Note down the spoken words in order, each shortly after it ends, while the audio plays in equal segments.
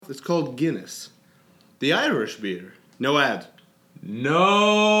It's called Guinness. The Irish beer. No ad.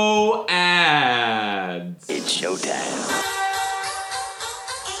 No ads. It's showtime.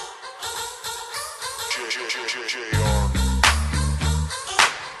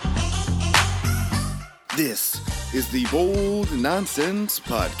 This is the Bold Nonsense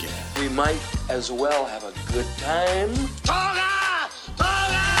Podcast. We might as well have a good time. Toga!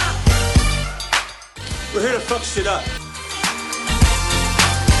 Toga! We're here to fuck shit up.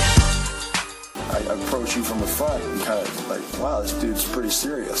 I approach you from the front and kind of like, wow, this dude's pretty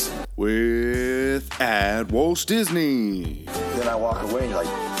serious. With at Walt Disney. Then I walk away and you're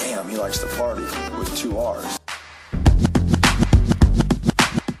like, damn, he likes to party with 2 R's.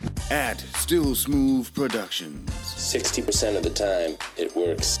 At Still Smooth Productions. 60% of the time, it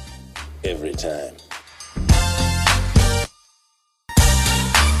works every time.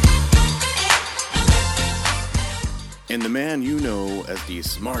 And the man you know as the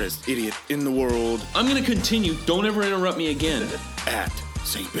smartest idiot in the world. I'm gonna continue. Don't ever interrupt me again. At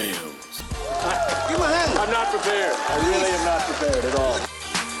St. Bale's. Give my hand. I'm not prepared. I really am not prepared at all.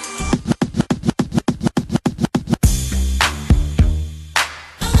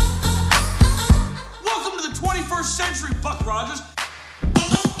 Welcome to the 21st century, Buck Rogers.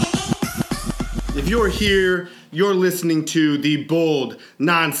 If you're here, you're listening to the Bold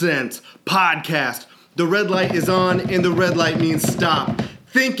Nonsense Podcast. The red light is on, and the red light means stop.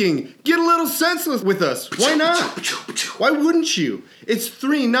 Thinking, get a little senseless with us. Why not? Why wouldn't you? It's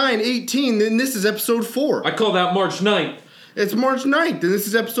 3/9/18, and this is episode 4. I call that March 9th. It's March 9th, and this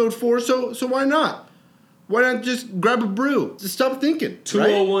is episode 4, so why not? Why not just grab a brew? Just stop thinking. Right?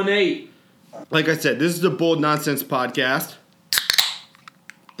 2018. Like I said, this is the Bold Nonsense Podcast.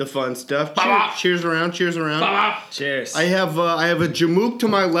 The fun stuff. Cheers around, cheers around. Cheers. I have a Jamook to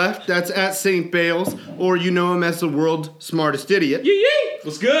my left. That's at St. Bale's, or you know him as the world's smartest idiot. Yee yee.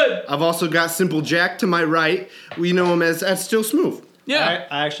 What's good? I've also got Simple Jack to my right. We know him as at Still Smooth. Yeah.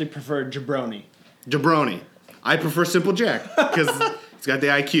 I actually prefer jabroni. Jabroni. I prefer Simple Jack because he's got the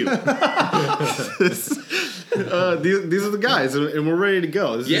IQ. These are the guys, and we're ready to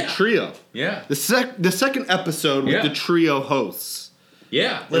go. This is a trio. Yeah. The second episode with the trio hosts.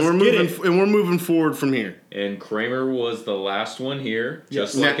 Yeah. And we're moving forward from here. And Kramer was the last one here,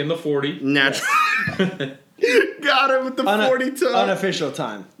 just Yes. like in the 40. Natural. Got it with the 40 time. Unofficial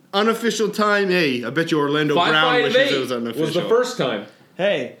time. Unofficial time. Hey, I bet you Orlando Brown wishes it was 558 unofficial. was the first time.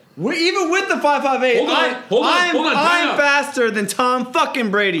 Hey, even with the 558, Hold on, time I'm out. faster than Tom fucking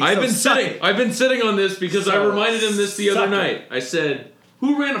Brady. I've so been sitting on this because I reminded him this the other suck it. night. I said,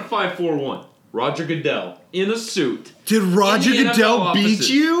 who ran a 5.41? Roger Goodell in a suit. Did Roger In the Goodell NFL beat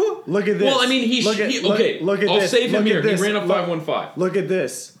offices. you? Look at this. Well, I mean, Look at I'll this. save him Look here. at this. He ran a Look- 5.15. Look at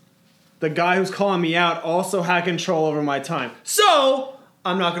this. The guy who's calling me out also had control over my time. So,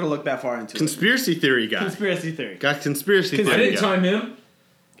 I'm not going to look that far into Conspiracy theory guy. it. Conspiracy theory. Got conspiracy I theory didn't guy. time him.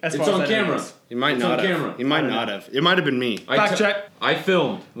 As It's far as on I know camera. goes. He might It's not on have. camera. He might not have. It might have been me. Fact check. I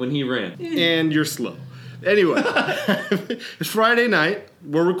filmed when he ran. And you're slow. Anyway, it's Friday night.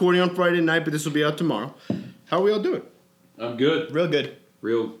 We're recording on Friday night, but this will be out tomorrow. How are we all doing? I'm good. Real good.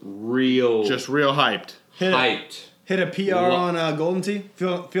 Real. Just real hyped. hyped. Hit a PR on Golden Tee.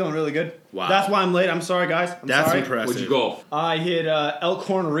 Feeling really good. Wow. That's why I'm late. I'm sorry, guys. I'm That's sorry. impressive. What'd you golf? I hit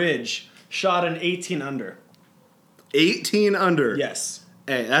Elkhorn Ridge. Shot an 18 under. 18 under. Yes.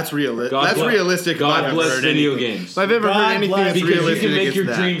 Hey, that's realistic. God That's bless- realistic. God if I've bless heard video anything. games. If I've ever God heard anything bless that's video Because you realistic, can make it's your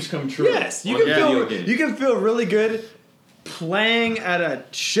that. dreams come true. Yes, you on can video feel games. you can feel really good playing at a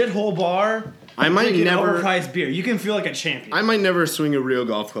shithole bar. I might drinking never. overpriced beer. You can feel like a champion. I might never swing a real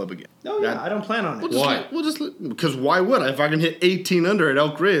golf club again. Oh yeah, I don't plan on it. Why? Because why would I? If I can hit 18 under at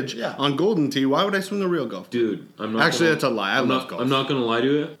Elk Ridge Yeah. on Golden Tee, why would I swing a real golf? Dude, I'm not. Actually, gonna, that's a lie. I I'm love not, golf. I'm not gonna lie to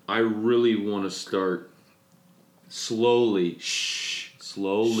you. I really want to start slowly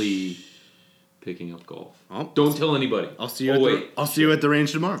picking up golf. Oh. Don't tell anybody. I'll see you. Oh, I'll see you at the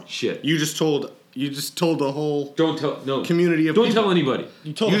range tomorrow. Shit. You just told the whole Don't tell. No. community of Don't people. tell anybody.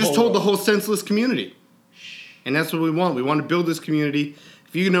 You just told the whole senseless community. And that's what we want. We want to build this community.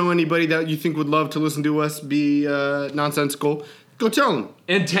 If you know anybody that you think would love to listen to us be nonsensical, go tell them.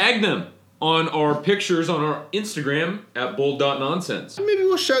 And tag them on our pictures on our Instagram at bold.nonsense. Maybe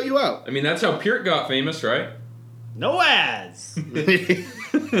we'll shout you out. I mean, that's how Peart got famous, right? No ads.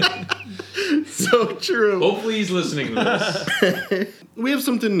 So true. Hopefully he's listening to this. We have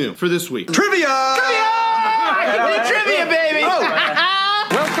something new for this week. Trivia! Trivia, baby.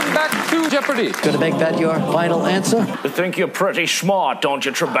 Welcome back to Jeopardy! Gonna make that your final answer? You think you're pretty smart, don't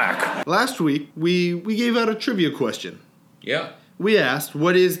you, Trebek? Last week, we gave out a trivia question. Yeah. We asked,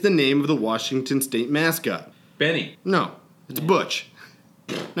 what is the name of the Washington State mascot? Benny. No, it's Butch.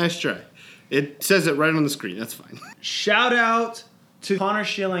 Nice try. It says it right on the screen. That's fine. Shout out to Connor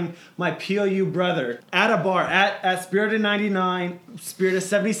Schilling, my POU brother, at a bar at Spirited 99, Spirited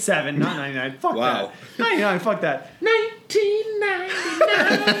 77, not 99. Fuck Wow. that. 99, fuck that.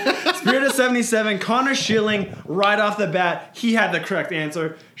 1999. Spirited 77, Connor Schilling, right off the bat, he had the correct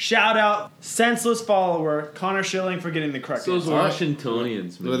answer. Shout out, senseless follower, Connor Schilling, for getting the correct Those answer.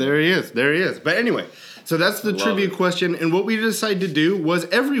 Washingtonians, man. Well, there he is. There he is. But anyway, so that's the trivia question. And what we decided to do was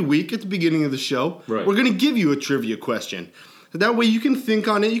every week at the beginning of the show, we're going to give you a trivia question. So that way you can think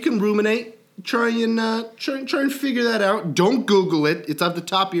on it, you can ruminate, try and figure that out. Don't Google it. It's off the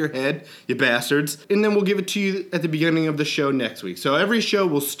top of your head, you bastards. And then we'll give it to you at the beginning of the show next week. So every show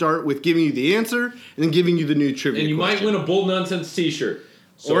will start with giving you the answer and then giving you the new trivia And you question. might win a Bold Nonsense t-shirt.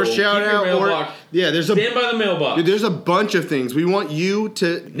 So or shout out, or stand by the mailbox. Dude, there's a bunch of things. We want you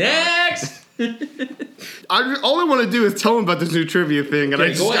to next. all I want to do is tell them about this new trivia thing, and I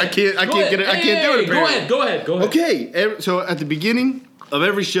can't do it. Go ahead. Okay, so at the beginning of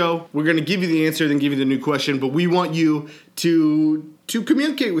every show, we're going to give you the answer, then give you the new question. But we want you to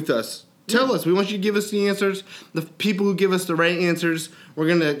communicate with us. Tell us. We want you to give us the answers. The people who give us the right answers, we're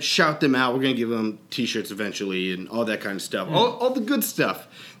going to shout them out. We're going to give them T-shirts eventually and all that kind of stuff. All the good stuff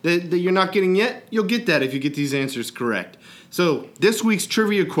that you're not getting yet, you'll get that if you get these answers correct. So this week's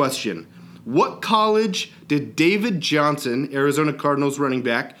trivia question. What college did David Johnson, Arizona Cardinals running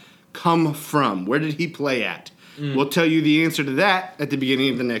back, come from? Where did he play at? We'll tell you the answer to that at the beginning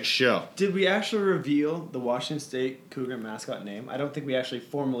of the next show. Did we actually reveal the Washington State Cougar mascot name? I don't think we actually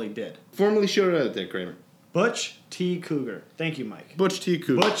formally did. Formally showed it out there, Kramer. Butch T. Cougar. Thank you, Mike. Butch T.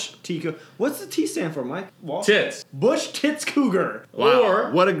 Cougar. Butch T. Cougar. What's the T stand for, Mike? Walt? Tits. Butch Tits Cougar. Wow.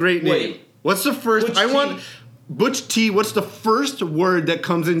 Or what a great name. wait. What's the first? Butch I T. want Butch T. What's the first word that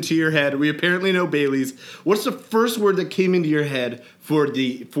comes into your head? We apparently know Bailey's. What's the first word that came into your head for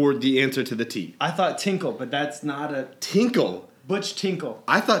the answer to the T? I thought Tinkle, but that's not a... Tinkle. Butch Tinkle.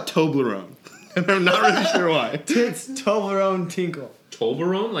 I thought Toblerone. And I'm not really sure why. Tits Toblerone Tinkle.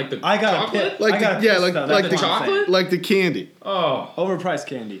 Toblerone? Like the I got chocolate? a pit. Like I got the, a yeah, piss like though. the That's what I'm chocolate? saying. Like the candy. Oh. Overpriced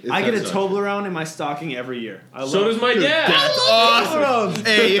candy. I get a that Toblerone in my stocking every year. So does my dad. That's awesome.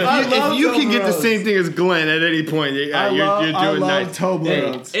 Hey, if you can get the same thing as Glenn at any point, you're doing nice.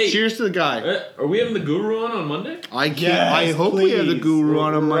 Toblerones. Hey. Cheers to the guy. Are we having the Guru on Monday? I hope we have the please. Guru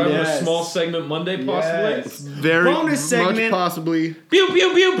on We're Monday. having a small segment Monday, possibly. Yes. Very Bonus segment. much possibly. Pew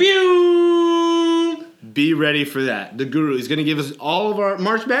pew pew pew. Be ready for that. The Guru is going to give us all of our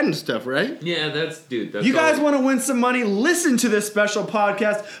March Madness stuff, right? Yeah, that's You guys want to win some money? Listen to this special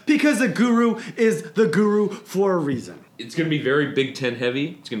podcast because the Guru is the Guru for a reason. It's going to be very Big Ten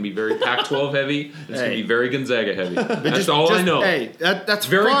heavy. It's going to be very Pac-12 heavy. It's going to be very Gonzaga heavy. That's all I know. Hey, that's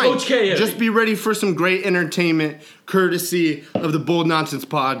Very fine. Coach K heavy. Just be ready for some great entertainment courtesy of the Bold Nonsense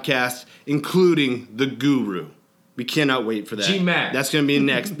podcast, including the Guru. We cannot wait for that. G-Mac. That's going to be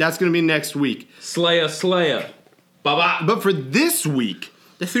next. That's going to be next week. Slaya. Baba. But for this week,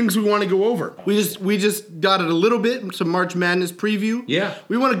 the things we want to go over. We just got it a little bit, some March Madness preview. Yeah.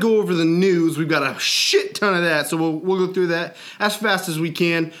 We want to go over the news. We've got a shit ton of that, so we'll go through that as fast as we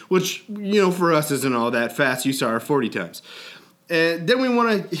can, which, for us isn't all that fast. You saw our 40 times. And then we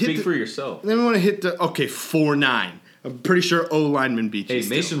want to hit Speak for yourself. Then we want to hit 4-9. I'm pretty sure O lineman beat you. Hey,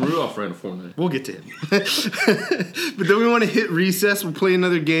 still. Mason Rudolph ran a 4.9. We'll get to him. But then we want to hit recess. We'll play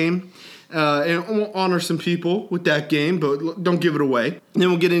another game. And we'll honor some people with that game, but don't give it away. And then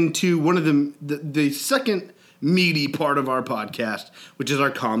we'll get into one of the second meaty part of our podcast, which is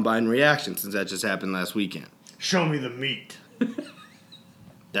our combine reaction, since that just happened last weekend. Show me the meat.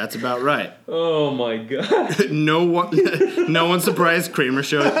 That's about right. Oh my god. No one surprised. Kramer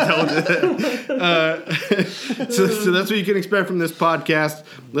showed it. So that's what you can expect from this podcast.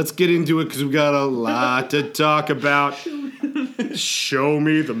 Let's get into it because we've got a lot to talk about. Show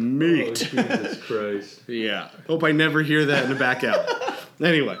me the meat. Oh, Jesus Christ. Yeah. Hope I never hear that in the back out.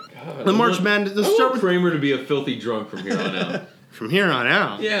 Anyway, the March Madness. Let's I start want with Kramer to be a filthy drunk from here on out. from here on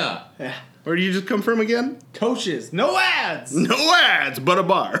out. Yeah. Where do you just come from again? Coaches. No ads. No ads, but a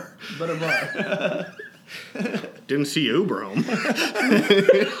bar. But a bar. Didn't see Uber home.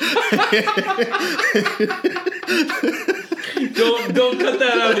 Don't cut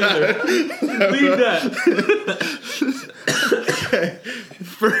that out either. Leave that.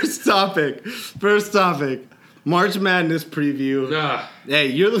 First topic. March Madness preview. Hey,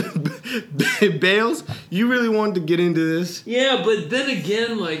 you're Bales. You really wanted to get into this? Yeah, but then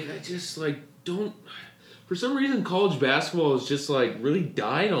again, I just don't. For some reason, college basketball has just really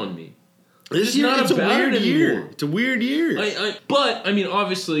died on me. This year, not it's a about weird it year. anymore. It's a weird year. But I mean,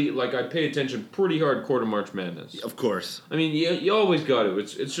 obviously, like I pay attention pretty hardcore to March Madness. Of course. I mean, you always got to.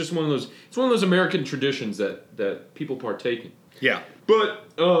 It's just one of those. It's one of those American traditions that people partake in. Yeah. But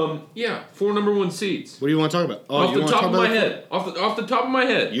 4 number 1 seeds. What do you want to talk about? Off the top of my head. Off the top of my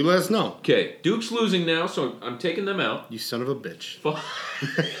head. You let us know. Okay, Duke's losing now, so I'm taking them out. You son of a bitch.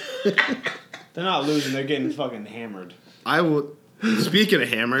 They're not losing. They're getting fucking hammered. I will. Speaking of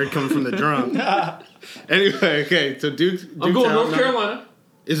hammered, coming from the drum. Anyway, okay, so Duke's I'm going out North Carolina.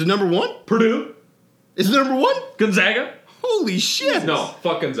 Is it number 1? Purdue. Is it number 1? Gonzaga. Holy shit. No,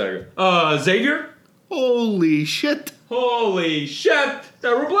 fuck Gonzaga. Xavier. Holy shit. Holy shit.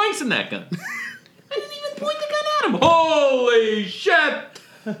 There were blanks in that gun. I didn't even point the gun at him. Holy shit.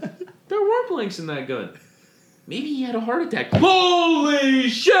 There were blanks in that gun. Maybe he had a heart attack. Holy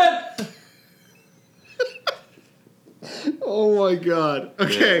shit. Oh my god.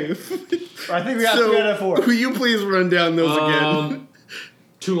 Okay. I think we got 3 out of 4. Will you please run down those again?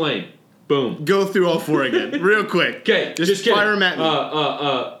 Tulane. Boom. Go through all 4 again, real quick. Okay, just fire them at me.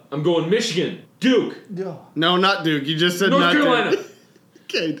 I'm going Michigan. Duke. No, not Duke. You just said North not Carolina. Duke.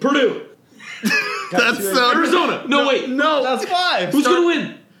 Okay. Purdue. That's so. Arizona. No, wait. No. That's 5. Who's going to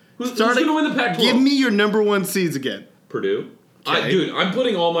win? Who's going to win the Pac-12? Give me your number 1 seeds again. Purdue. Okay. Dude, I'm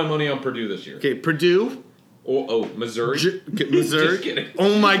putting all my money on Purdue this year. Okay, Purdue. Missouri. Missouri. Just kidding.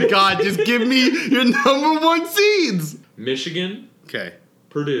 Oh my god, just give me your number 1 seeds. Michigan. Okay.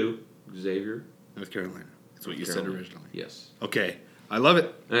 Purdue. Xavier. North Carolina. That's what you said originally. Yes. Okay. I love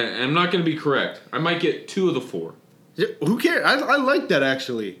it. I'm not going to be correct. I might get 2 of the 4. Yeah, who cares? I like that,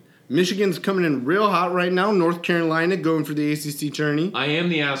 actually. Michigan's coming in real hot right now. North Carolina going for the ACC tourney. I am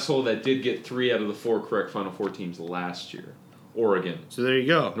the asshole that did get 3 out of the 4 correct Final Four teams last year. Oregon. So there you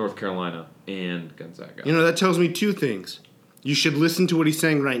go. North Carolina and Gonzaga. You know, that tells me 2 things. You should listen to what he's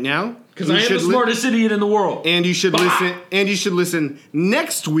saying right now. Because I am the smartest idiot in the world. And you should listen. And you should listen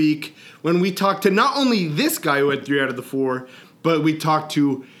next week when we talk to not only this guy who had 3 out of the 4, but we talk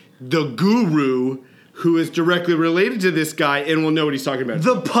to the guru who is directly related to this guy, and we'll know what he's talking about.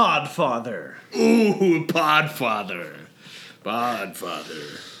 The Podfather. Ooh, Podfather.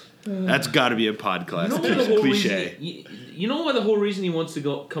 Podfather. That's got to be a podcast. Cliche. You know what the whole reason he wants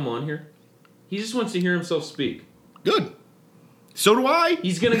to come on here? He just wants to hear himself speak. Good. So do I.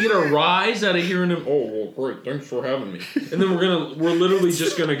 He's gonna get a rise out of hearing him. Oh, well, great. Thanks for having me. And then we're literally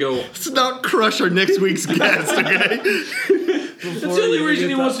just gonna go. Let's not crush our next week's guest, okay? That's the only reason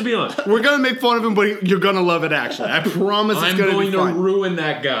he wants to be on. We're gonna make fun of him, but you're gonna love it. Actually, I promise. I'm It's gonna going be fun. to ruin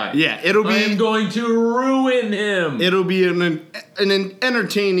that guy. Yeah, it'll be. I'm going to ruin him. It'll be an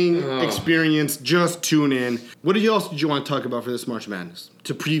entertaining experience. Just tune in. What else did you want to talk about for this March Madness?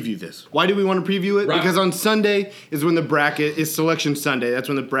 To preview this. Why do we want to preview it? Because on Sunday is when the bracket is Selection Sunday. That's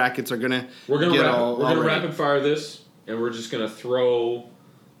when the brackets are gonna. We're gonna rapid fire this, and we're just gonna throw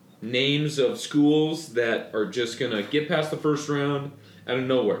names of schools that are just gonna get past the first round out of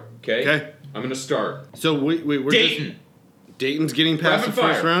nowhere. Okay. Okay. I'm gonna start. So we're Dayton. Dayton's getting past Rapid the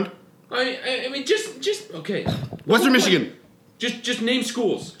first fire. round. I mean, just okay. Western Michigan. Just name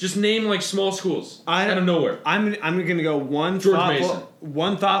schools. Just name like small schools out of nowhere. I'm gonna go one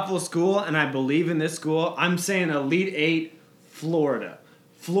thoughtful school, and I believe in this school. I'm saying Elite 8, Florida.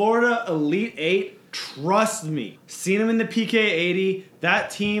 Florida Elite 8. Trust me. Seen them in the PK 80.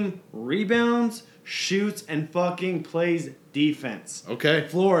 That team rebounds, shoots, and fucking plays defense. Okay.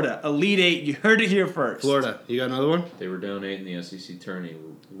 Florida Elite 8. You heard it here first. Florida. You got another one? They were down 8 in the SEC tourney.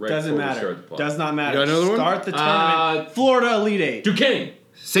 Right Doesn't before we matter. started the plot. Does not matter. You got another one? Start the tournament. Florida Elite 8. Duquesne.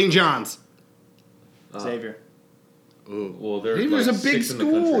 St. John's. Xavier. Ooh. Well, they're Xavier's like a big 6 in the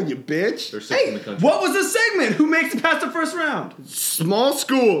country. school, you bitch. They're 6 in the country. What was the segment? Who makes it past the first round? Small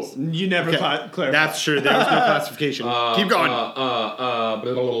schools. You never clarified. That's true. There was no classification. Keep going.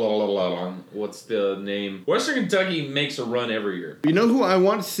 What's the name? Western Kentucky makes a run every year. You know who I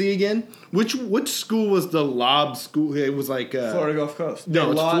want to see again? Which school was the lob school? It was like Florida Gulf Coast.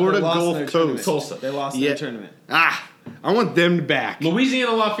 No, it's Florida Gulf Coast. Tulsa. They lost in the tournament. Ah, I want them back.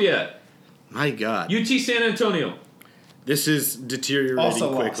 Louisiana Lafayette. My God. UT San Antonio. This is deteriorating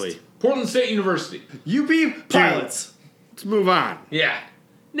Also quickly. lost. Portland State University. UP Pilots. Let's move on. Yeah.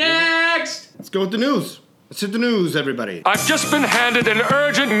 Next. Let's go with the news. Let's hit the news, everybody. I've just been handed an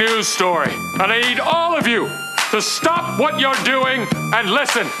urgent news story, and I need all of you to stop what you're doing and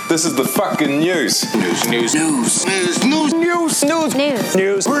listen. This is the fucking news. News.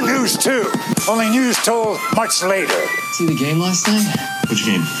 We're news too. Only news told much later. See the game last night? Which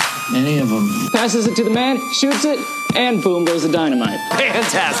game? Any of them. Passes it to the man, shoots it, and boom goes the dynamite.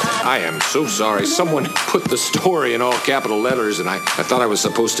 Fantastic. I am so sorry. Someone put the story in all capital letters, and I thought I was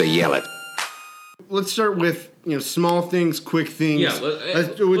supposed to yell it. let's start with small things, quick things. Yeah, we'll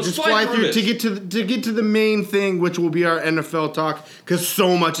let's just fly through this. to get to the main thing, which will be our NFL talk, because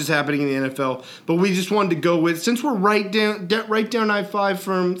so much is happening in the NFL. But we just wanted to go with, since we're right down I-5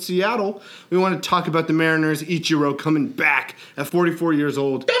 from Seattle, we want to talk about the Mariners. Ichiro coming back at 44 years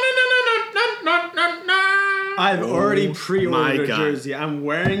old. I've already pre-ordered a jersey. I'm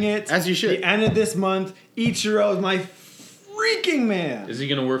wearing it. As you should. The end of this month, Ichiro is my freaking man. Is he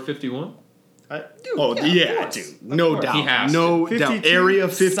going to wear 51? Dude. No doubt. He has no to. doubt. Area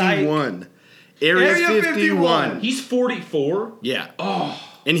 51. Area 51. He's 44? Yeah. Oh.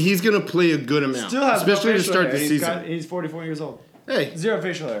 And he's going to play a good amount. Still has especially no to start hair. the season. He's 44 years old. Hey. 0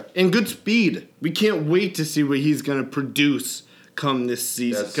 facial hair. And good speed. We can't wait to see what he's going to produce come this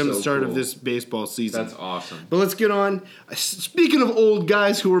season. That's come the so start cool. of this baseball season. That's awesome. But let's get on. Speaking of old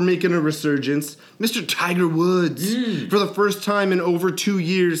guys who are making a resurgence, Mr. Tiger Woods. For the first time in over 2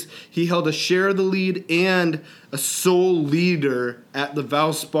 years, he held a share of the lead and a sole leader at the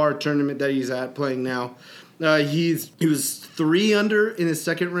Valspar tournament that he's at playing now. He was 3 under in his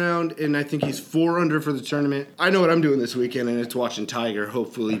second round, and I think he's 4 under for the tournament. I know what I'm doing this weekend, and it's watching Tiger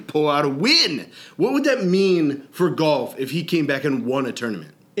hopefully pull out a win. What would that mean for golf if he came back and won a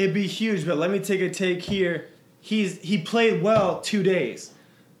tournament? It'd be huge, but let me take a take here. He played well 2 days.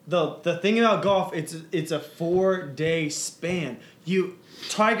 The thing about golf, it's a 4-day span.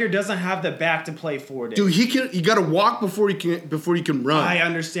 Tiger doesn't have the back to play 4 days. Dude, you got to walk before you can run. I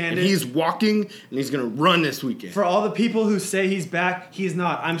understand and he's walking, and he's going to run this weekend. For all the people who say he's back, he's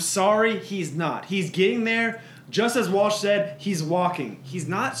not. I'm sorry, he's not. He's getting there. Just as Walsh said, he's walking. He's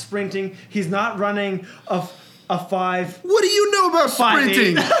not sprinting. He's not running a 5. What do you know about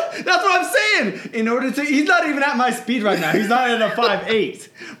sprinting? That's what I'm saying. He's not even at my speed right now. He's not at a 5.8,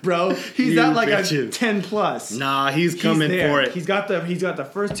 bro. He's at like a 10 plus. Nah, he's coming for it. He's got the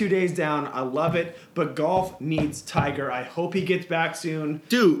first 2 days down. I love it. But golf needs Tiger. I hope he gets back soon.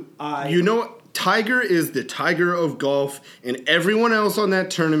 Dude, you know what? Tiger is the Tiger of golf, and everyone else on that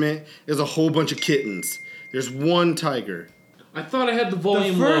tournament is a whole bunch of kittens. There's one Tiger. I thought I had the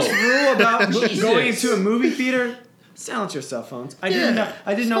volume low. The first rule about going Jesus. into a movie theater, silence your cell phones. I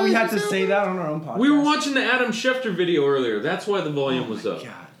didn't know we had to say that on our own podcast. We were watching the Adam Schefter video earlier. That's why the volume was up.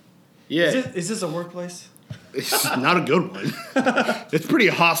 God. Yeah. Is this a workplace? It's not a good one. It's pretty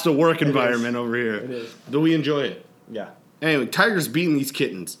hostile work environment over here. It is. But we enjoy it. Yeah. Anyway, Tiger's beating these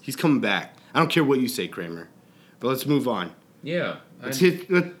kittens. He's coming back. I don't care what you say, Kramer. But let's move on. Yeah. Let's hit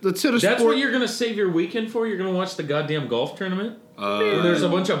a That's sport. what you're going to save your weekend for? You're going to watch the goddamn golf tournament? Where there's a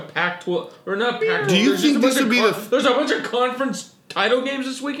bunch of Pac-12, or not Pac-12. Do you think this would be There's a bunch of conference title games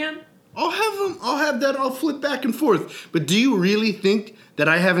this weekend? I'll have that. I'll flip back and forth. But do you really think that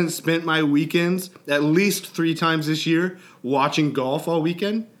I haven't spent my weekends at least 3 times this year watching golf all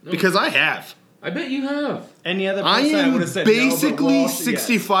weekend? Because I have. I bet you have. Any other I person am would have said basically no, but Walsh,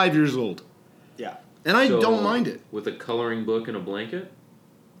 65 years old. Yeah. And I don't mind it. With a coloring book and a blanket?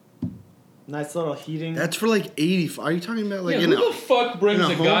 Nice little heating. That's for like 85. Are you talking about like who the fuck brings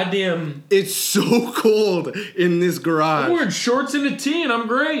a goddamn... It's so cold in this garage. I'm wearing shorts and a tee and I'm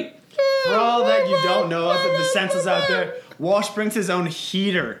great. For all that you don't know, the senses out there, Walsh brings his own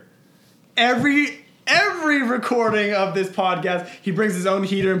heater. Every recording of this podcast, he brings his own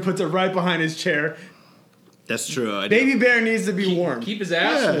heater and puts it right behind his chair. That's true. Baby Bear needs to be warm. Keep his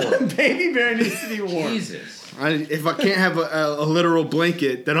ass warm. Baby Bear needs to be warm. Jesus. If I can't have a literal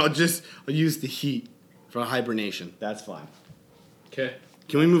blanket, then I'll use the heat for hibernation. That's fine. Okay.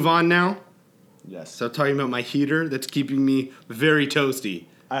 Can we move on now? Yes. So talking about my heater that's keeping me very toasty.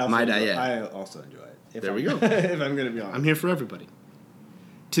 I also enjoy it. There we go. If I'm going to be honest. I'm here for everybody.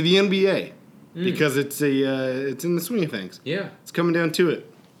 To the NBA. Because it's in the swing of things. Yeah. It's coming down to it.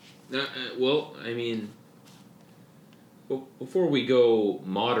 Well, I mean, before we go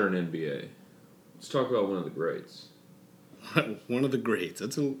modern NBA, let's talk about one of the greats. One of the greats.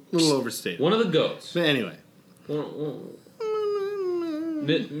 That's a little overstated. One of the GOATs. But anyway.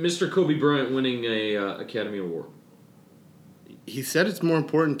 Mr. Kobe Bryant winning a Academy Award. He said it's more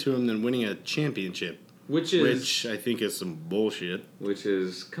important to him than winning a championship. Which I think is some bullshit. Which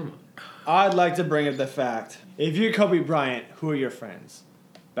is, come on. I'd like to bring up the fact, if you're Kobe Bryant, who are your friends?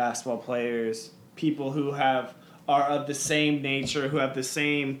 Basketball players, people who are of the same nature, who have the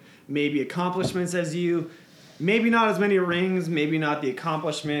same maybe accomplishments as you. Maybe not as many rings, maybe not the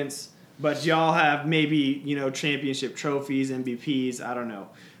accomplishments, but y'all have maybe, championship trophies, MVPs, I don't know.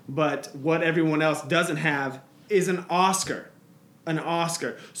 But what everyone else doesn't have is an Oscar. An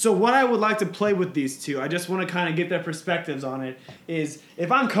Oscar. So what I would like to play with these two, I just want to kind of get their perspectives on it, is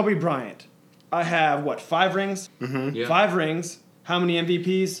if I'm Kobe Bryant, I have, 5 rings? Mm-hmm. Yeah. 5 rings. How many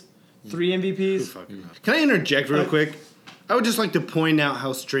MVPs? 3 MVPs. Can I interject real quick? I would just like to point out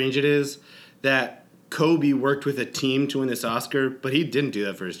how strange it is that Kobe worked with a team to win this Oscar, but he didn't do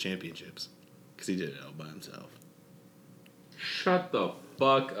that for his championships because he did it all by himself. Shut the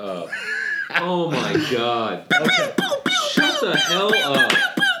fuck up. Oh my god. Okay. Shut the hell up.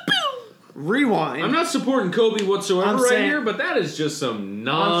 Rewind. I'm not supporting Kobe whatsoever here, but that is just some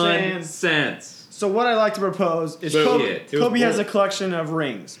nonsense. So what I like to propose is Kobe has a collection of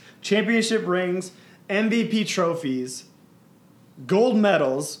rings. Championship rings, MVP trophies, gold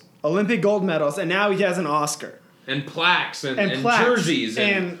medals, Olympic gold medals, and now he has an Oscar. And plaques and jerseys.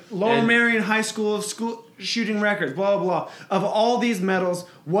 And Lower Marion High School shooting records, blah, blah, blah. Of all these medals,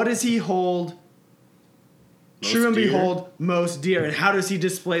 what does he hold, true and behold, most dear? And how does he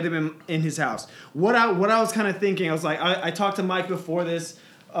display them in his house? What I was kind of thinking, I was like, I talked to Mike before this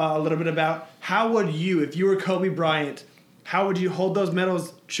a little bit about how would you, if you were Kobe Bryant, how would you hold those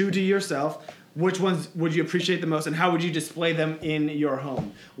medals true to yourself? Which ones would you appreciate the most, and how would you display them in your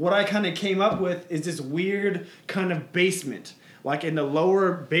home? What I kind of came up with is this weird kind of basement. Like in the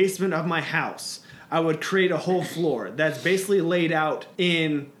lower basement of my house, I would create a whole floor that's basically laid out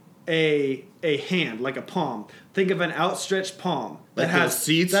in a hand, like a palm. Think of an outstretched palm. Like those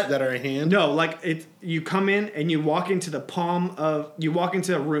seats that are a hand? No, like you come in and you walk into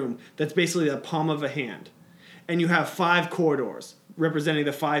a room that's basically the palm of a hand. And you have 5 corridors representing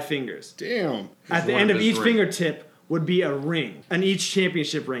the 5 fingers. Damn. At the end of each fingertip would be a ring, and each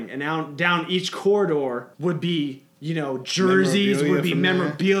championship ring, and down each corridor would be, jerseys, would be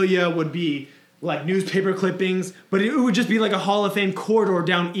memorabilia, would be like newspaper clippings, but it would just be like a Hall of Fame corridor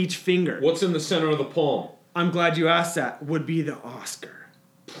down each finger. What's in the center of the palm? I'm glad you asked that. Would be the Oscar.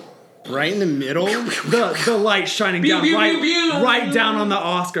 Right in the middle? The light shining down right down on the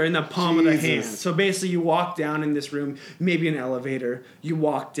Oscar in the palm of the hand. So basically you walk down in this room, maybe an elevator, you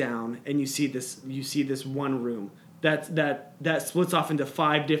walk down and you see this one room that splits off into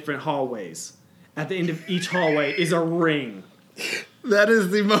 5 different hallways. At the end of each hallway is a ring. That is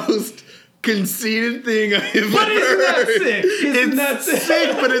the most conceited thing I've ever heard. Isn't that sick? It's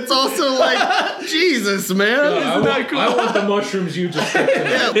sick, but it's also like, Jesus, man. Isn't that cool? I want the mushrooms you just took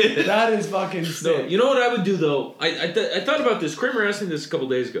tonight. That is fucking sick. No, you know what I would do, though? I thought about this. Kramer asked me this a couple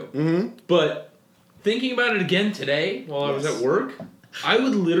days ago. Mm-hmm. But thinking about it again today while I was at work, I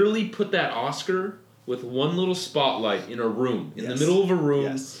would literally put that Oscar with one little spotlight in a room, in the middle of a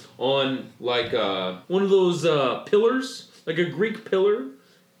room, on like one of those pillars, like a Greek pillar.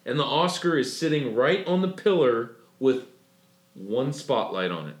 And the Oscar is sitting right on the pillar with one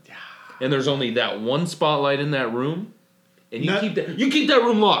spotlight on it. And there's only that one spotlight in that room. And you keep that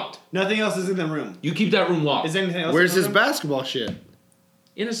room locked. Nothing else is in the room. You keep that room locked. Is there anything else? Where's his basketball shit?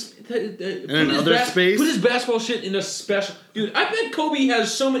 In another space? Put his basketball shit in a special... Dude, I bet Kobe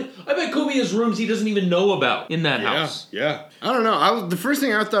has rooms he doesn't even know about in that house. Yeah. I don't know. The first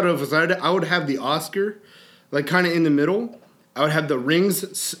thing I thought of was I would have the Oscar, like kind of in the middle. I would have the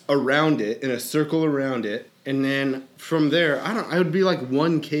rings around it, in a circle around it, and then from there, I would be like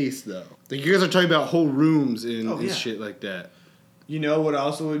one case, though. Like, you guys are talking about whole rooms and shit like that. You know what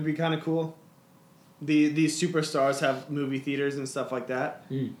also would be kind of cool? These superstars have movie theaters and stuff like that.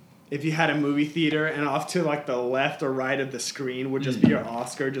 If you had a movie theater and off to like the left or right of the screen would just be your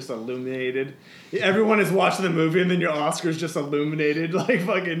Oscar just illuminated. Everyone is watching the movie and then your Oscar's just illuminated. Like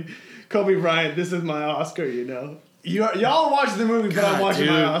fucking Kobe Bryant, this is my Oscar, Y'all are watching the movie, but I'm watching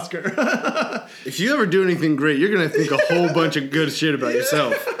my Oscar. If you ever do anything great, you're going to think a whole bunch of good shit about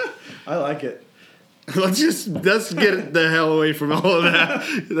yourself. I like it. Let's get the hell away from all of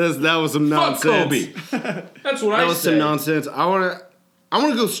that. That was some nonsense. Fuck Kobe. That's what I said. That was some nonsense. I want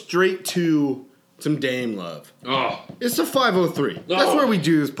to go straight to some Dame love. Oh. It's a 503. That's where we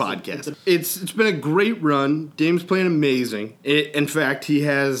do this podcast. It's been a great run. Dame's playing amazing. In fact, he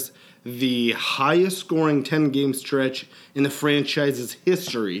has the highest scoring 10-game stretch in the franchise's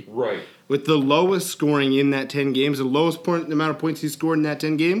history. Right. With the lowest scoring in that 10 games, the lowest amount of points he scored in that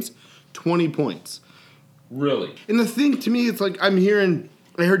 10 games, 20 points. Really? And the thing to me, it's like I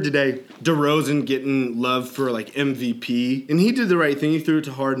heard today DeRozan getting love for like MVP, and he did the right thing. He threw it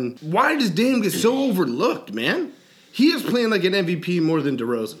to Harden. Why does Dame get so overlooked, man? He is playing like an MVP more than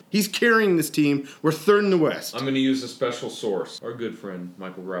DeRozan. He's carrying this team. We're third in the West. I'm going to use a special source. Our good friend,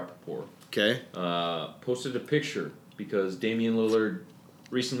 Michael Rappaport. Okay. Posted a picture because Damian Lillard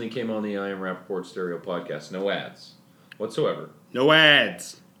recently came on the I Am Rappaport Stereo podcast. No ads whatsoever. No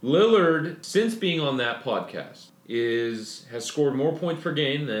ads. Lillard, since being on that podcast, has scored more points per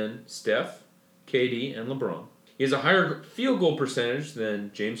game than Steph, KD, and LeBron. He has a higher field goal percentage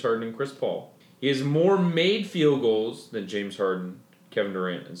than James Harden and Chris Paul. He has more made field goals than James Harden, Kevin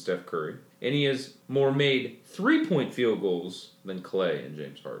Durant and Steph Curry. And he has more made 3-point field goals than Clay and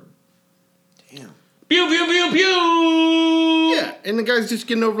James Harden. Damn. Pew, pew, pew, pew! Yeah, and the guy's just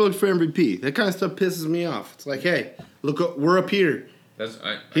getting overlooked for MVP. That kind of stuff pisses me off. It's like, hey, look, we're up here.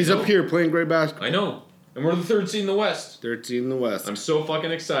 He's up here playing great basketball. I know. And we're the third seed in the West. Third seed in the West. I'm so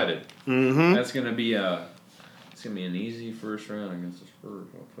fucking excited. Mm-hmm. That's going to be it's going to be an easy first round against the Spurs.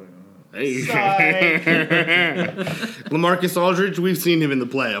 I'll tell you that. Hey. LaMarcus Aldridge, we've seen him in the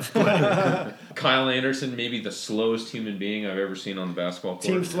playoff play. Kyle Anderson, maybe the slowest human being I've ever seen on the basketball court.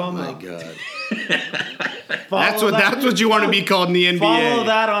 Team slow mo. Oh my God. That's what you want to be called in the NBA. Follow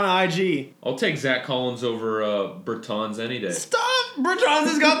that on IG. I'll take Zach Collins over Bertans any day. Stop! Bertans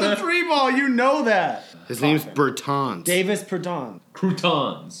has got the 3 ball. You know that. His name's Bertans. Davis Bertans.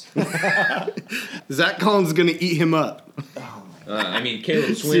 Croutons. Zach Collins is going to eat him up. I mean,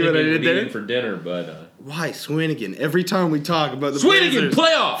 Caleb See what I Swanigan did would there? eat him for dinner, but... Why Swanigan? Every time we talk about the Swanigan Blazers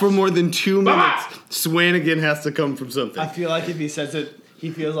playoffs! for more than 2 minutes, Bah! Swanigan has to come from something. I feel like if he says it,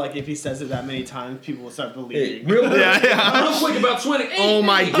 he feels like if he says it that many times, people will start believing. Real quick Yeah. about Swanigan. Oh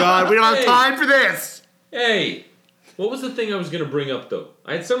my God, we don't have time for this. Hey, what was the thing I was going to bring up, though?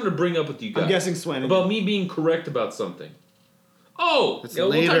 I had something to bring up with you guys. I'm guessing Swanigan. About me being correct about something. Oh, That's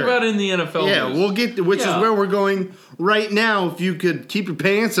we'll talk later. about it in the NFL Yeah, news. we'll get to, which is where we're going right now. If you could keep your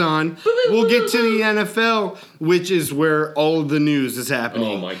pants on, we'll get to the NFL, which is where all of the news is happening.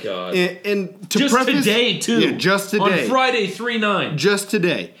 Oh my God. And to just preface, today, too. Yeah, just today. On Friday, 3/9. Just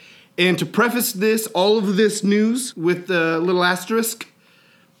today. And to preface this, all of this news with a little asterisk,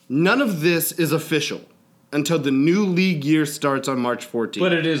 none of this is official until the new league year starts on March 14th.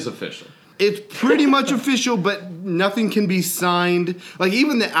 But it is official. It's pretty much official, but nothing can be signed. Like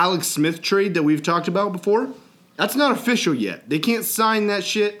even the Alex Smith trade that we've talked about before, that's not official yet. They can't sign that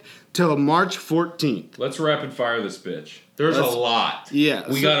shit till March 14th. Let's rapid fire this bitch. There's a lot. Yeah.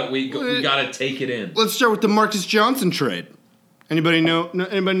 We gotta take it in. Let's start with the Marcus Johnson trade. Anybody know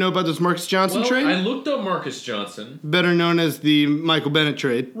about this Marcus Johnson trade? I looked up Marcus Johnson. Better known as the Michael Bennett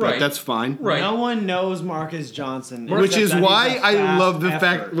trade. Right. But that's fine. Right. No one knows Marcus Johnson. Which is why I love the effort.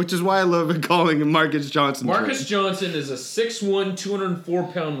 fact. Which is why I love calling him Marcus Johnson. Marcus trade. Johnson is a 6'1",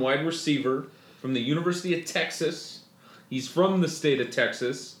 204-pound wide receiver from the University of Texas. He's from the state of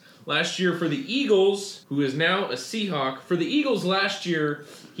Texas. Last year for the Eagles, who is now a Seahawk. For the Eagles last year,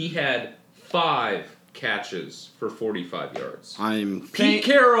 he had 5 catches for 45 yards. Pete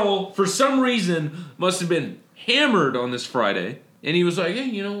Carroll, for some reason, must have been hammered on this Friday. And he was like, hey,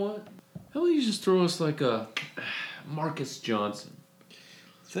 you know what? How about you just throw us like a Marcus Johnson?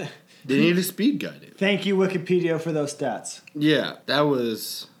 They need a speed guy, dude. Thank you, Wikipedia, for those stats. Yeah, that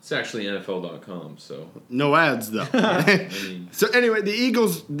was... It's actually NFL.com, so... No ads, though. So anyway, the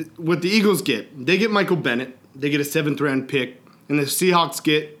Eagles, what the Eagles get, they get Michael Bennett. They get a 7th-round pick. And the Seahawks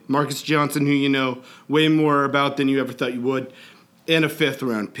get Marcus Johnson, who you know way more about than you ever thought you would, and a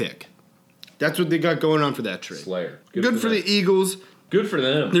 5th-round pick. That's what they got going on for that trade. Slayer. Good for the Eagles. Good for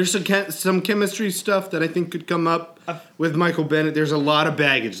them. There's some chemistry stuff that I think could come up with Michael Bennett. There's a lot of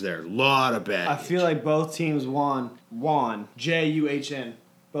baggage there. I feel like both teams won. J-U-H-N.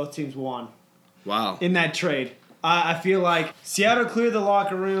 Both teams won. Wow. In that trade. I feel like Seattle cleared the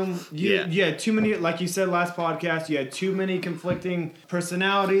locker room. You had too many, like you said last podcast, you had too many conflicting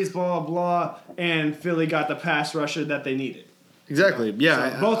personalities, blah, blah, and Philly got the pass rusher that they needed. Exactly,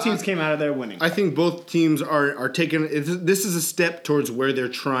 yeah. So both teams came out of there winning. I think both teams are taking... This is a step towards where they're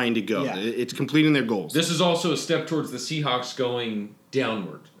trying to go. Yeah. It's completing their goals. This is also a step towards the Seahawks going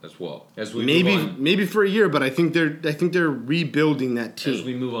downward as well. As we maybe for a year, but I think they're rebuilding that team. As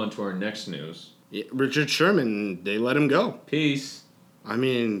we move on to our next news. Yeah, Richard Sherman, they let him go. Peace. I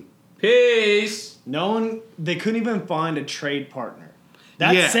mean... Peace! They couldn't even find a trade partner.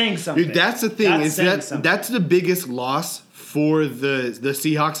 That's saying something. Dude, that's the thing. That's the biggest loss for the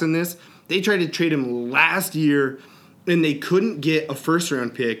Seahawks in this. They tried to trade him last year, and they couldn't get a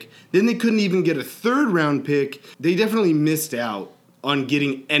 1st-round pick. Then they couldn't even get a 3rd-round pick. They definitely missed out on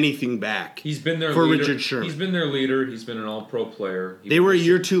getting anything back. He's been their for leader. Richard Sherman. He's been their leader. He's been an All-Pro player. They were a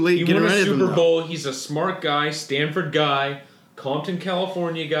year too late getting rid of him. He won a Super Bowl. He's a smart guy, Stanford guy, Compton,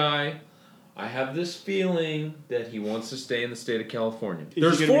 California guy. I have this feeling that he wants to stay in the state of California.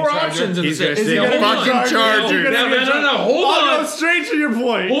 There's 4 options in the state. He's gonna stay a fucking Charger. No, hold on. I'll go straight to your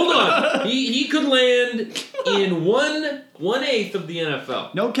point. Hold on. He could land in 1/8 of the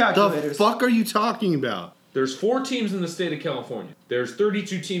NFL. No calculators. The fuck are you talking about? There's 4 teams in the state of California. There's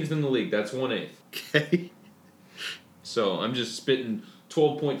 32 teams in the league. That's 1/8. Okay. So I'm just spitting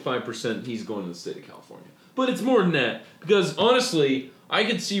 12.5% he's going to the state of California. But it's more than that. Because honestly, I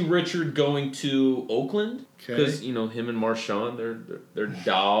could see Richard going to Oakland because him and Marshawn, they're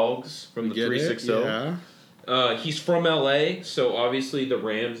dogs from the 360. Yeah. He's from LA, so obviously the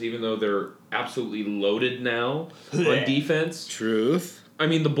Rams, even though they're absolutely loaded now on defense. Truth. I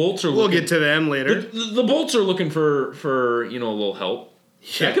mean, the Bolts are. We'll get to them later. The Bolts are looking for a little help.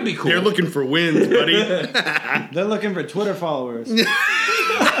 Yeah, that could be cool. They're looking for wins, buddy. They're looking for Twitter followers.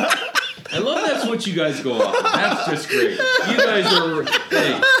 I love that's what you guys go off of. That's just great. You guys are...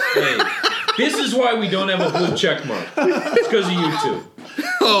 Hey. This is why we don't have a blue check mark. It's because of you two.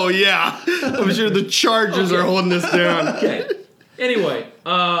 Oh, yeah. I'm sure the Chargers are holding this down. Okay. Anyway,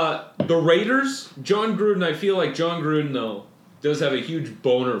 the Raiders, John Gruden, I feel like John Gruden, though, does have a huge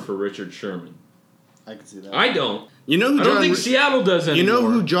boner for Richard Sherman. I can see that. I don't. You know who I don't think Seattle does anymore. You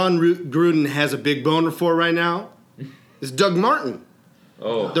know who John Gruden has a big boner for right now? It's Doug Martin.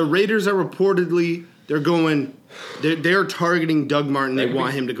 Oh. The Raiders are reportedly, they're targeting Doug Martin. They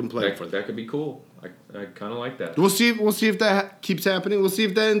want him to complain for them. That could be cool. I kind of like that. We'll see if that keeps happening. We'll see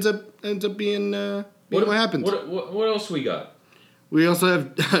if that ends up being what happens. What else we got? We also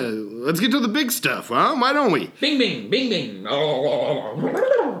have, let's get to the big stuff, huh? Why don't we? Bing, bing, bing, bing.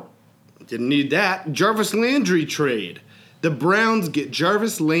 Didn't need that. Jarvis Landry trade. The Browns get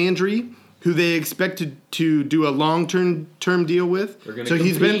Jarvis Landry, who they expected to do a long-term deal with. So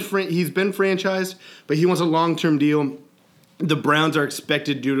he's been franchised, but he wants a long-term deal. The Browns are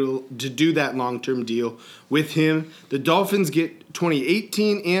expected to do that long-term deal with him. The Dolphins get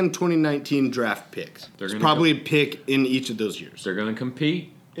 2018 and 2019 draft picks. There's probably a pick in each of those years. They're going to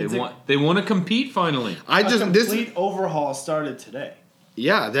compete. They want to compete finally. Complete overhaul started today.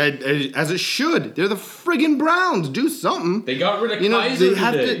 Yeah, as it should. They're the friggin' Browns. Do something. They got rid of Kaiser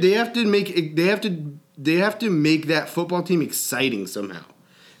today. They have to make that football team exciting somehow.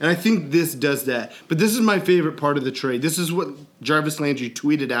 And I think this does that. But this is my favorite part of the trade. This is what Jarvis Landry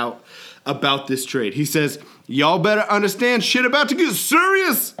tweeted out about this trade. He says, "Y'all better understand shit about to get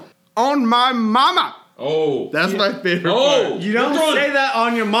serious on my mama." Oh. That's my favorite part. You don't say that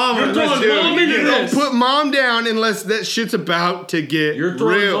on your mom. You're throwing mom into this. Don't put mom down unless that shit's about to get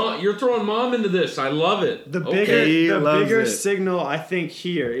real. You're throwing mom into this. I love it. The bigger signal, I think,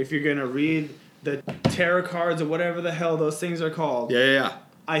 here, if you're going to read the tarot cards or whatever the hell those things are called. Yeah.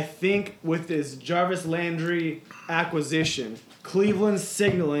 I think with this Jarvis Landry acquisition, Cleveland's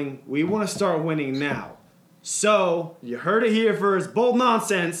signaling, we want to start winning now. So, you heard it here first. Bold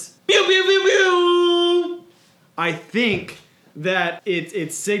nonsense. Pew, pew, pew, pew. I think that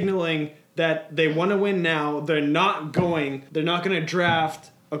it's signaling that they want to win now. They're not going to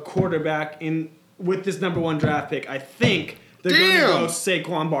draft a quarterback with this number 1 draft pick. I think they're going to go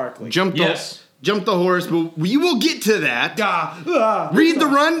Saquon Barkley. Jump the horse, but we will get to that. Read the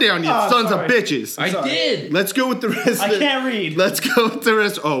rundown, you sons of bitches. I did. Let's go with the rest. I can't read. Let's go with the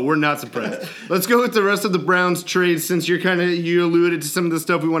rest. Oh, we're not surprised. Let's go with the rest of the Browns trade since you alluded to some of the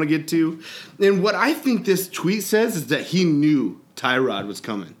stuff we want to get to. And what I think this tweet says is that he knew Tyrod was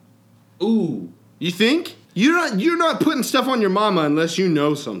coming. Ooh. You think? You're not putting stuff on your mama unless you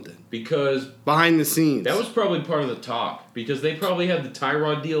know something. Because behind the scenes. That was probably part of the talk. Because they probably had the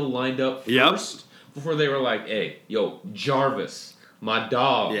Tyrod deal lined up first before they were like, hey, yo, Jarvis, my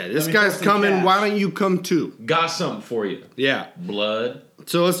dog. Yeah, this guy's coming. Why don't you come too? Got something for you. Yeah. Blood.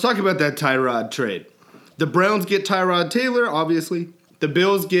 So let's talk about that Tyrod trade. The Browns get Tyrod Taylor, obviously. The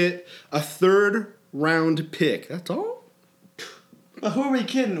Bills get a 3rd round pick. That's all? But who are we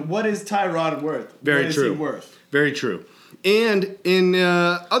kidding? What is Tyrod worth? Very what true. Is he worth? Very true. And in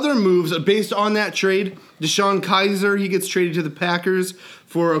other moves based on that trade, Deshaun Kaiser, he gets traded to the Packers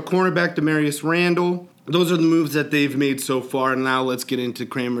for a cornerback, Demarius Randall. Those are the moves that they've made so far. And now let's get into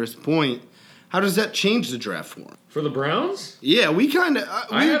Kramer's point. How does that change the draft for him? For the Browns? Yeah, we kind of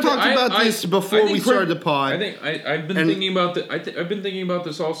talked about this before we started the pod. I think I've been thinking about I've been thinking about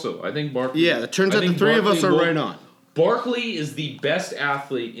this also. I think Barkley. Yeah, it turns out the three of us are right on. Barkley is the best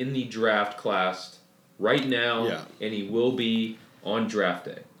athlete in the draft class right now, and he will be on draft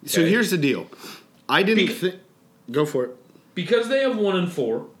day. Okay? So here's the deal. I didn't think... Go for it. Because they have 1 and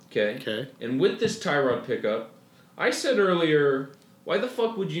 4, okay? And with this Tyrod pickup, I said earlier, why the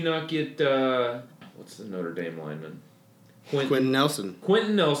fuck would you not get... what's the Notre Dame lineman? Quentin Nelson.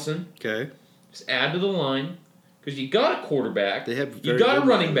 Quentin Nelson. Okay. Just add to the line. Because you got a quarterback. You got a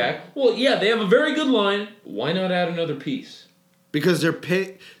running back. Well, yeah, they have a very good line. Why not add another piece? Because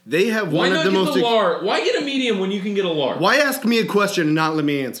they have one of the most... Why get a medium when you can get a large? Why ask me a question and not let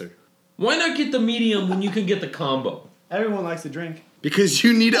me answer? Why not get the medium when you can get the combo? Everyone likes to drink. Because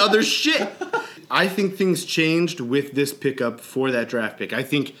you need other shit. I think things changed with this pickup for that draft pick. I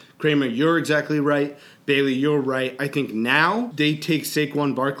think, Kramer, you're exactly right. Bailey, you're right. I think now they take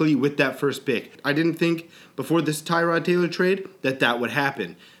Saquon Barkley with that first pick. I didn't think before this Tyrod Taylor trade that would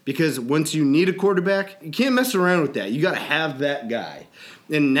happen. Because once you need a quarterback, you can't mess around with that. You got to have that guy.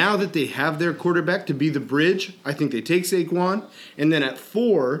 And now that they have their quarterback to be the bridge, I think they take Saquon. And then at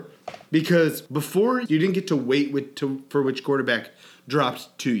 4, because before you didn't get to wait for which quarterback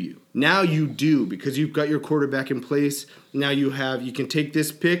dropped to you. Now you do, because you've got your quarterback in place. Now you can take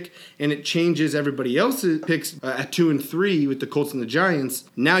this pick, and it changes everybody else's picks at 2 and 3 with the Colts and the Giants.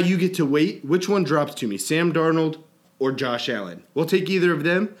 Now you get to wait. Which one drops to me, Sam Darnold or Josh Allen? We'll take either of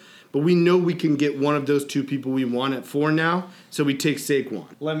them, but we know we can get one of those two people we want at 4 now, so we take Saquon.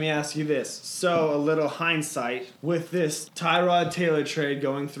 Let me ask you this. So a little hindsight with this Tyrod Taylor trade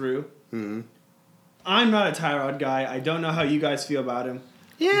going through. Mm-hmm. I'm not a Tyrod guy. I don't know how you guys feel about him.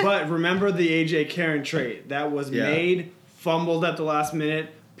 Yeah. But remember the A.J. Karen trade. That was made, fumbled at the last minute,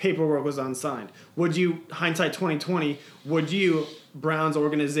 paperwork was unsigned. Would you, hindsight 2020, would you, Browns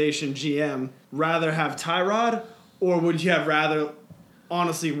organization GM, rather have Tyrod, or would you have rather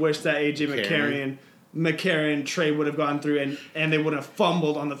honestly wish that A.J. McCarron trade would have gone through and they would have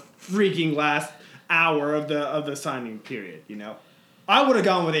fumbled on the freaking last hour of the signing period, you know? I would have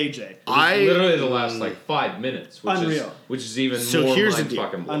gone with AJ. Literally the last 5 minutes, which unreal. Which is even so more here's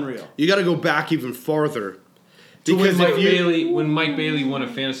mind-fucking blowing. Unreal. You got to go back even farther. Because when Mike Bailey won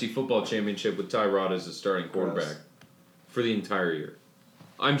a fantasy football championship with Tyrod as a starting quarterback for the entire year.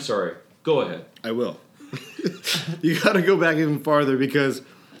 I'm sorry. Go ahead. I will. You got to go back even farther because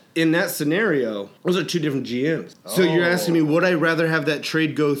in that scenario, those are 2 different GMs. So you're asking me, would I rather have that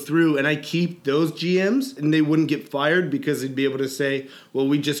trade go through and I keep those GMs and they wouldn't get fired because they'd be able to say, well,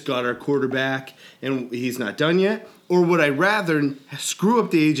 we just got our quarterback and he's not done yet? Or would I rather screw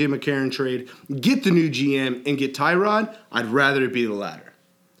up the A.J. McCarron trade, get the new GM, and get Tyrod? I'd rather it be the latter.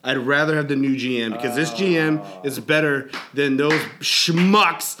 I'd rather have the new GM because this GM is better than those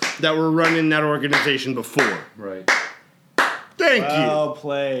schmucks that were running that organization before. Right. Thank you. Well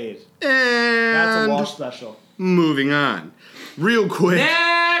played. And that's a Walsh special. Moving on. Real quick.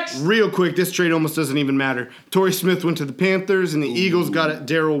 Next! Real quick, this trade almost doesn't even matter. Torrey Smith went to the Panthers, and the Eagles got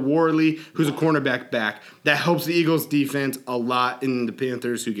Daryl Worley, who's a cornerback back. That helps the Eagles' defense a lot, in the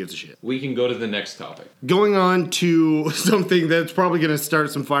Panthers, who gives a shit? We can go to the next topic. Going on to something that's probably going to start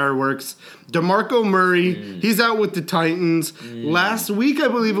some fireworks. DeMarco Murray, he's out with the Titans. Last week, I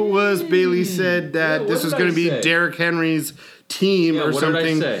believe it was, Bailey said that this was going to be Derrick Henry's team or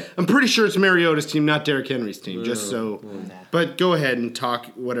something. I'm pretty sure it's Mariota's team, not Derrick Henry's team. Just so. But go ahead and talk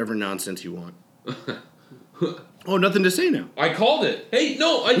whatever nonsense you want. Oh, nothing to say now. I called it. Hey,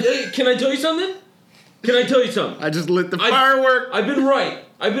 no. Can I tell you something? I just lit the firework. I've been right.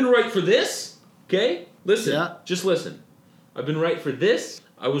 I've been right for this. Okay, listen. Yeah. Just listen. I've been right for this.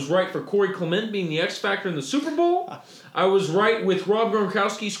 I was right for Corey Clement being the X Factor in the Super Bowl. I was right with Rob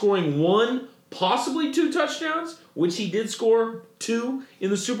Gronkowski scoring 1, possibly 2 touchdowns, which he did score 2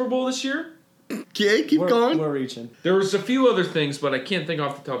 in the Super Bowl this year. Okay, keep going. We're reaching. There was a few other things, but I can't think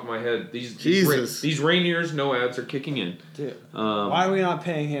off the top of my head. These Rainiers, no ads are kicking in. Dude, why are we not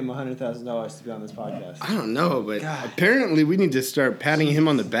paying him $100,000 to be on this podcast? I don't know, but apparently we need to start patting him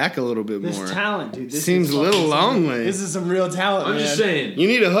on the back a little bit more. This talent, dude. This seems a little lonely. This is some real talent, I'm just saying. You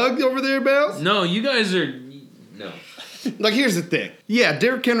need a hug over there, Bales? No, you guys are... No. Like, here's the thing. Yeah,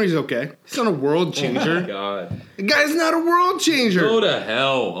 Derrick Henry's okay. He's not a world changer. Oh, my God. The guy's not a world changer. Go to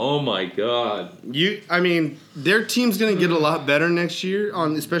hell. Oh, my God. Their team's going to get a lot better next year,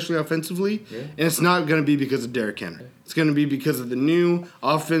 especially offensively, and it's not going to be because of Derrick Henry. It's going to be because of the new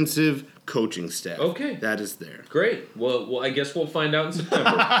offensive coaching staff. Okay. That is there. Great. Well, I guess we'll find out in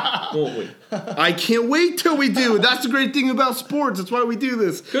September, won't we? I can't wait till we do. That's the great thing about sports. That's why we do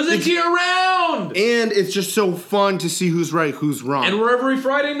this. Because it's year-round! And it's just so fun to see who's right, who's wrong. And we're every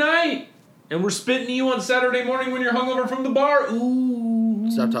Friday night. And we're spitting to you on Saturday morning when you're hungover from the bar. Ooh.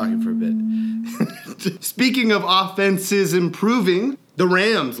 Stop talking for a bit. Speaking of offenses improving, the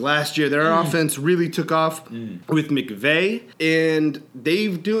Rams last year, their offense really took off with McVay, and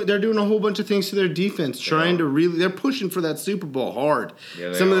they're doing a whole bunch of things to their defense, they're pushing for that Super Bowl hard.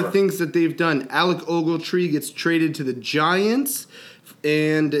 Yeah, Some of the things that they've done, Alec Ogletree gets traded to the Giants,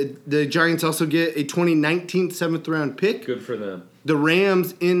 and the Giants also get a 2019 7th-round pick. Good for them. The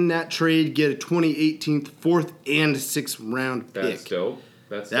Rams in that trade get a 2018 4th and 6th round pick. That's dope.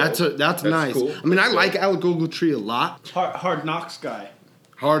 That's nice. Cool. I mean, I like Alec Ogletree a lot. Hard Knocks guy.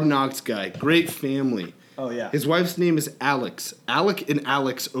 Hard Knocks guy. Great family. Oh, yeah. His wife's name is Alex. Alec and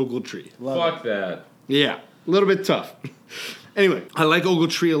Alex Ogletree. Fuck that. Yeah. A little bit tough. Anyway, I like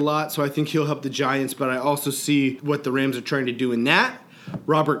Ogletree a lot, so I think he'll help the Giants, but I also see what the Rams are trying to do in that.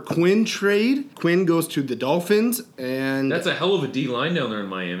 Robert Quinn trade. Quinn goes to the Dolphins, and That's a hell of a D line down there in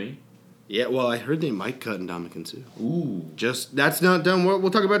Miami. yeah, well, I heard they might cut Ndamukong Suh. Ooh. Just that's not done.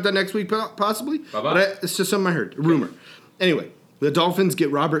 We'll talk about that next week, possibly. Bye-bye. But it's just something I heard, a rumor. Anyway, the Dolphins get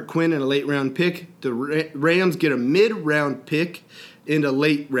Robert Quinn and a late round pick. The Rams get a mid round pick and a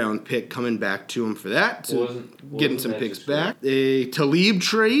late round pick coming back to him for that. So getting some picks back. A Talib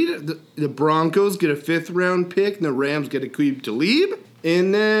trade. The Broncos get a 5th round pick, and the Rams get a Aqib Talib.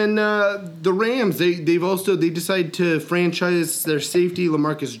 And then the Rams, they decide to franchise their safety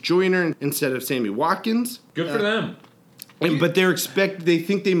LaMarcus Joyner instead of Sammy Watkins. Good for them. But they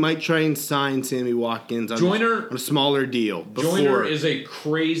think they might try and sign Sammy Watkins on a smaller deal. Joyner is a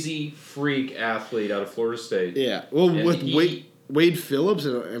crazy freak athlete out of Florida State. Yeah. Well, and with Wade Phillips,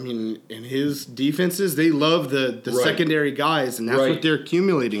 I mean, and his defenses, they love the secondary guys, and that's what they're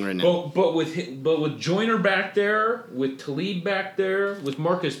accumulating right now. But with Joyner back there, with Talib back there, with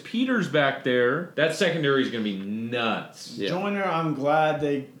Marcus Peters back there, that secondary is going to be nuts. Yeah. Joyner, I'm glad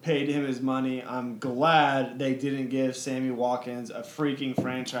they paid him his money. I'm glad they didn't give Sammy Watkins a freaking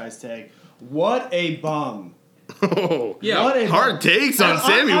franchise tag. What a bum. Oh, yeah. Hard takes on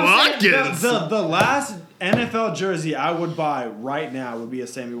Sammy Watkins. The last NFL jersey I would buy right now would be a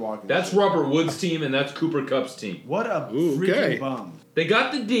Sammy Watkins. That's Robert Woods' team, and that's Cooper Kupp's team. What a freaking bum. They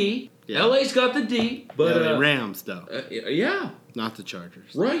got the D. Yeah. LA's got the D. But the Rams, though. Yeah. Not the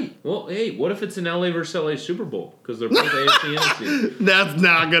Chargers. Right. Well, hey, what if it's an LA versus LA Super Bowl? Because they're both AFC and NFC. That's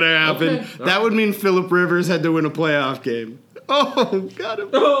not going to happen. Okay. That would mean Phillip Rivers had to win a playoff game. Oh, got him.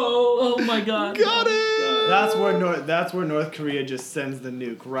 Oh my God. Got it. That's where North Korea just sends the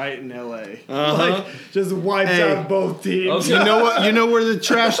nuke right in LA. Like just wipes out both teams. Okay. You know where the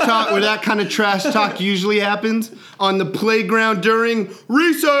trash talk, where that kind of trash talk usually happens? On the playground during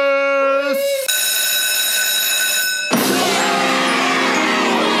recess.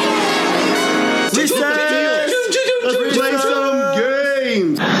 Let's play some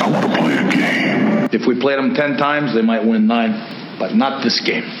games. I want to play a game. If we played them 10 times, they might win 9. But not this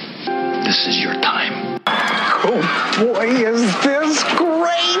game. This is your time. Oh boy, is this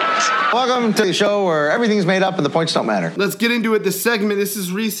great! Welcome to the show where everything's made up and the points don't matter. Let's get into it. This segment, this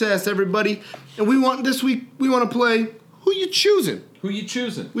is Recess, everybody. And this week, we want to play Who You Choosing? Who You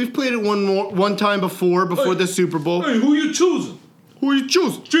Choosing? We've played it one time before the Super Bowl. Hey, who you choosing? Who you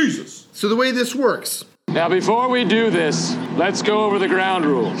choosing? Jesus. So the way this works. Now, before we do this, let's go over the ground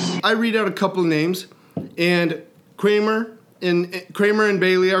rules. I read out a couple of names, and Kramer and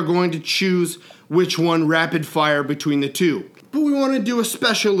Bailey are going to choose which one rapid fire between the two. But we want to do a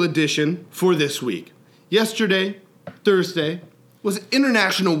special edition for this week. Yesterday, Thursday, was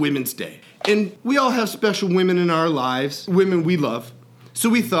International Women's Day. And we all have special women in our lives, women we love. So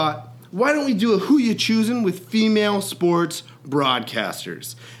we thought, why don't we do a Who You Choosing with female sports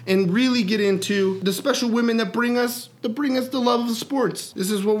broadcasters and really get into the special women that bring us the love of sports. This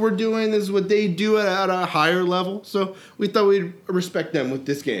is what we're doing. This is what they do at a higher level. So we thought we'd respect them with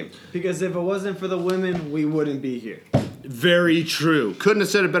this game. Because if it wasn't for the women, we wouldn't be here. Very true. Couldn't have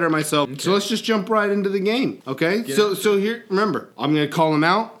said it better myself. Okay. So let's just jump right into the game. Okay? Yeah. So here, remember, I'm going to call them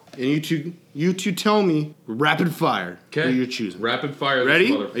out. And you two tell me rapid fire who you're choosing. Rapid fire.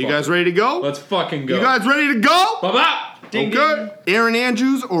 Ready? Are you guys ready to go? Let's fucking go. You guys ready to go? Bye-bye. Ding, okay. Ding. Erin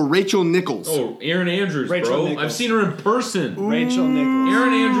Andrews or Rachel Nichols? Oh, Erin Andrews, bro. Nichols. I've seen her in person. Ooh. Rachel Nichols.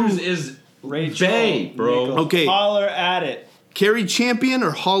 Erin Andrews is Rachel bae, bro. Nichols. Okay. Holler at it. Carrie Champion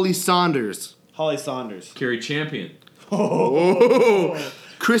or Holly Saunders? Holly Saunders. Carrie Champion. Oh.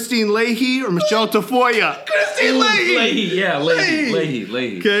 Christine Leahy or Michelle Tafoya? Christine Leahy. Yeah,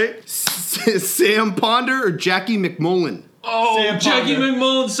 Leahy. Okay. Sam Ponder or Jackie McMullen? Oh, Jackie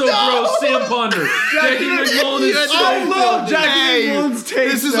McMullen's so gross. Sam Ponder. Jackie McMullen is so I love Jackie McMullen's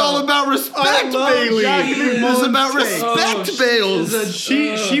taste. This is all about respect, Bailey. This is about respect, Bales.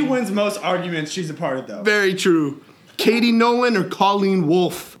 She wins most arguments she's a part of, though. Very true. Katie Nolan or Colleen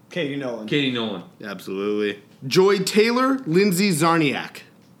Wolfe? Katie Nolan. Katie Nolan. Absolutely. Joy Taylor, Lindsay Zarniak.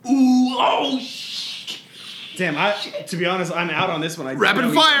 Ooh, Damn, to be honest, I'm out on this one.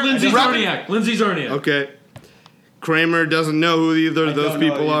 Rapid fire. Lindsay Zarniak. Okay. Kramer doesn't know who either of those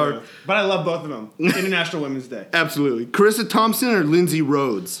people are. But I love both of them. International Women's Day. Absolutely. Carissa Thompson or Lindsay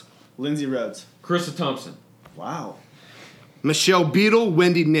Rhodes? Lindsay Rhodes. Carissa Thompson. Wow. Michelle Beadle,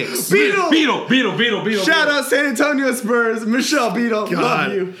 Wendy Nix. Beadle. Shout out San Antonio Spurs. Michelle Beadle. God.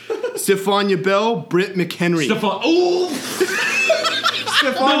 Love you. Stephania Bell, Britt McHenry.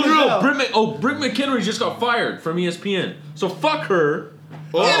 Britt McHenry just got fired from ESPN. So fuck her.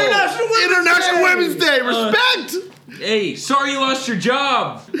 International Women's Day. Respect. Hey, sorry you lost your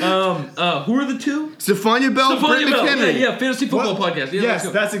job. Who are the two? Stephania Bell, Britt McHenry. Yeah, fantasy football podcast. Yeah, yes,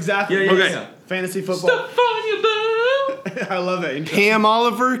 that's exactly Okay. Fantasy football. Stephania Bell. I love it. Pam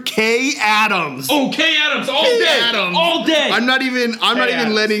Oliver, Kay Adams. Oh, Kay Adams, all day. All day. I'm not even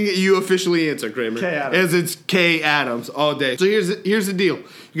Adams. letting you officially answer, Kramer. Kay Adams. As it's Kay Adams all day. So here's the deal.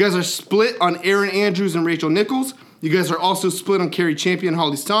 You guys are split on Aaron Andrews and Rachel Nichols. You guys are also split on Carrie Champion,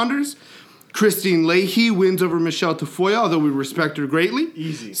 Holly Saunders. Christine Leahy wins over Michelle Tafoya, although we respect her greatly.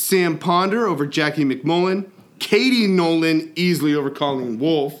 Easy. Sam Ponder over Jackie McMullen. Katie Nolan easily over Colleen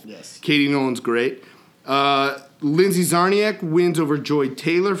Wolfe. Yes. Katie Nolan's great. Lindsay Zarniak wins over Joy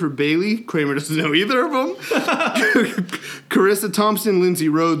Taylor for Bailey. Kramer doesn't know either of them. Carissa Thompson, Lindsay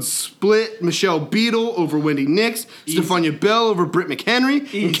Rhodes split. Michelle Beadle over Wendy Nix. Stephania Bell over Britt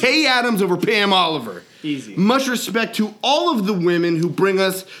McHenry. And Kay Adams over Pam Oliver. Easy. Much respect to all of the women who bring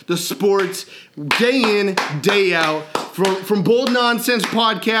us the sports day in, day out. From Bold Nonsense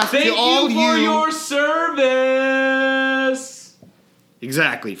Podcast Thank to all you for your service.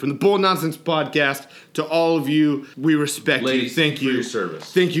 Exactly. From the Bold Nonsense Podcast to all of you, we respect Ladies, you. Thank you for your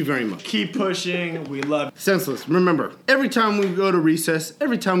service. Thank you very much. Keep pushing. We love it. Senseless. Remember, every time we go to recess,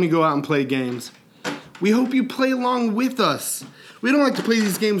 every time we go out and play games, we hope you play along with us. We don't like to play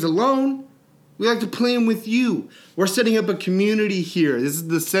these games alone. We like to play them with you. We're setting up a community here. This is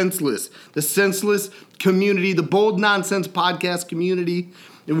the senseless community, the Bold Nonsense Podcast community,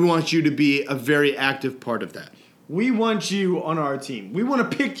 and we want you to be a very active part of that. We want you on our team. We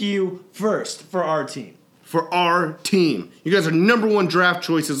want to pick you first for our team. For our team. You guys are number one draft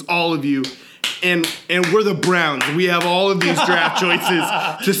choices, all of you. And we're the Browns. We have all of these draft choices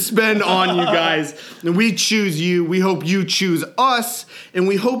to spend on you guys. And we choose you. We hope you choose us. And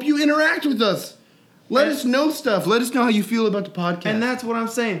we hope you interact with us. Let us know stuff. Let us know how you feel about the podcast. And that's what I'm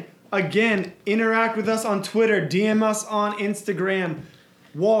saying. Again, interact with us on Twitter. DM us on Instagram.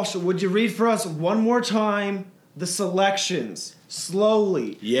 Walsh, would you read for us one more time the selections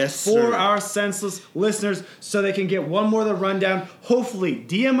slowly? Yes, for sir. our senseless listeners so they can get one more of the rundown. Hopefully,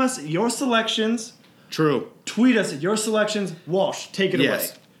 DM us your selections. True. Tweet us your selections. Walsh, take it away.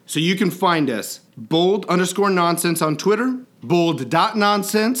 So you can find us bold_nonsense on Twitter,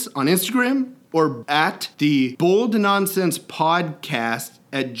 bold.nonsense on Instagram, or at the Bold Nonsense Podcast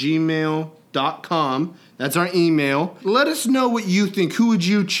at gmail.com. That's our email. Let us know what you think. Who would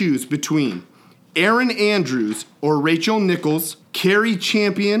you choose between Aaron Andrews or Rachel Nichols, Carrie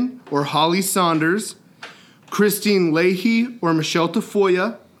Champion or Holly Saunders, Christine Leahy or Michelle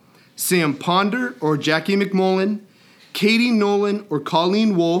Tafoya, Sam Ponder or Jackie McMullen, Katie Nolan or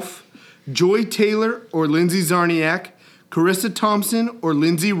Colleen Wolfe, Joy Taylor or Lindsay Zarniak, Carissa Thompson or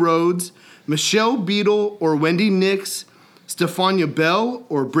Lindsay Rhodes, Michelle Beadle or Wendy Nix, Stephania Bell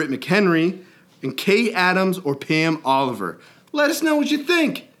or Britt McHenry, and Kay Adams or Pam Oliver. Let us know what you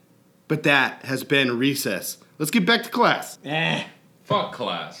think. But that has been recess. Let's get back to class. Fuck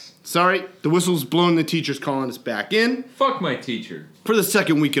class. Sorry, the whistle's blown. The teacher's calling us back in. Fuck my teacher. For the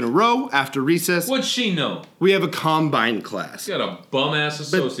second week in a row after recess. What'd she know? We have a combine class. She got a bum-ass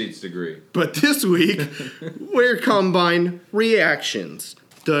associate's degree. But this week, we're combine reactions.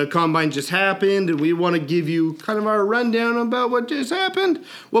 The combine just happened, and we want to give you kind of our rundown about what just happened.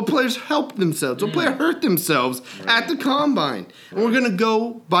 What players helped themselves, what players hurt themselves at the combine. And we're going to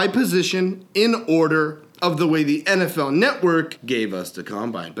go by position in order of the way the NFL Network gave us the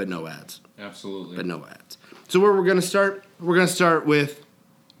combine, but no ads. Absolutely. But no ads. So where we're going to start? We're going to start with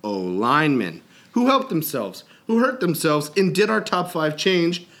O-linemen who helped themselves, who hurt themselves, and did our top 5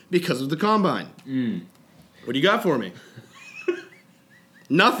 change because of the combine. What do you got for me?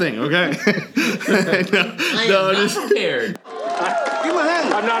 Nothing, okay. I am not prepared.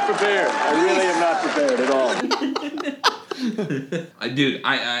 I'm not prepared. I really am not prepared at all. Dude,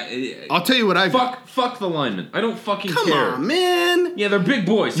 I'll tell you what I fuck the linemen. I don't fucking Come care. on, man. Yeah, they're big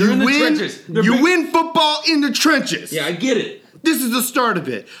boys. They're in the trenches. You win football in the trenches. Yeah, I get it. This is the start of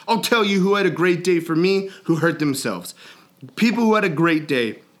it. I'll tell you who had a great day for me, who hurt themselves. People who had a great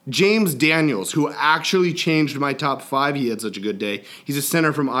day. James Daniels, who actually changed my top 5. He had such a good day. He's a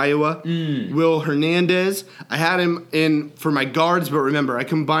center from Iowa. Will Hernandez. I had him in for my guards, but remember, I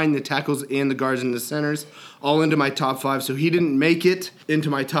combined the tackles and the guards and the centers all into my top 5, so he didn't make it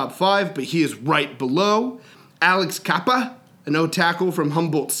into my top 5, but he is right below. Alex Kappa, an O-tackle from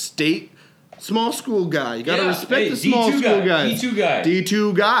Humboldt State. Small school guy. You got to respect the small school guy. D2 guy.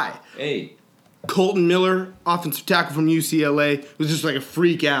 D2 guy. Hey. Colton Miller, offensive tackle from UCLA, was just like a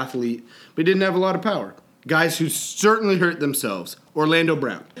freak athlete, but he didn't have a lot of power. Guys who certainly hurt themselves. Orlando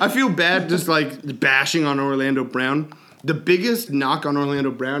Brown. I feel bad just like bashing on Orlando Brown, The biggest knock on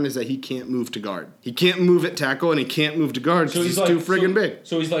Orlando Brown is that he can't move to guard. He can't move at tackle, and he can't move to guard because he's too friggin' big.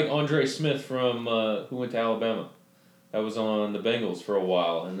 So he's like Andre Smith from who went to Alabama. That was on the Bengals for a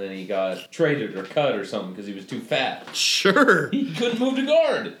while, and then he got traded or cut or something because he was too fat. Sure. He couldn't move to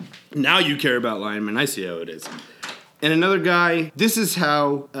guard. Now you care about linemen. I see how it is. And another guy, this is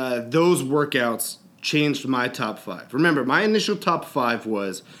how those workouts changed my top 5. Remember, my initial top 5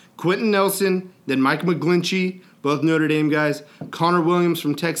 was Quentin Nelson, then Mike McGlinchey, both Notre Dame guys, Connor Williams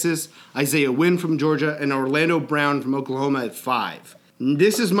from Texas, Isaiah Wynn from Georgia, and Orlando Brown from Oklahoma at 5.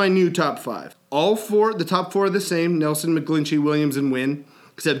 This is my new top 5. The top 4 are the same, Nelson, McGlinchey, Williams, and Wynn,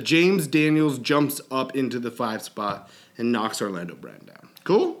 except James Daniels jumps up into the 5 spot and knocks Orlando Brown down.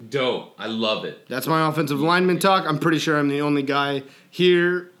 Cool? Dope. I love it. That's my offensive lineman talk. I'm pretty sure I'm the only guy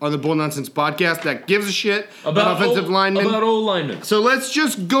here on the Bull Nonsense podcast that gives a shit about offensive linemen. About old linemen. So let's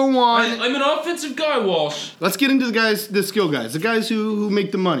just go on. I'm an offensive guy, Walsh. Let's get into the skill guys, the guys who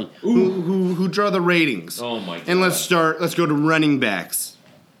make the money, who draw the ratings. Oh my god. And let's go to running backs.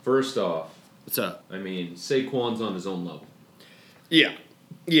 First off, what's up? I mean, Saquon's on his own level. Yeah,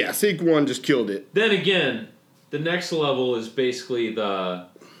 Saquon just killed it. Then again, the next level is basically the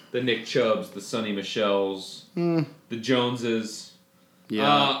Nick Chubbs, the Sonny Michels, the Joneses.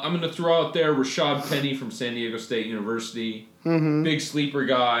 Yeah. I'm going to throw out there Rashad Penny from San Diego State University. Mm-hmm. Big sleeper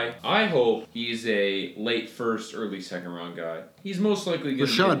guy. I hope he's a late first, early second round guy. He's most likely going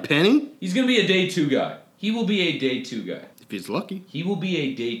to be Rashad Penny? He's going to be a day 2 guy. He will be a day 2 guy. If he's lucky. He will be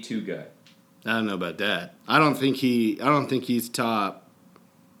a day 2 guy. I don't know about that. I don't think he's top.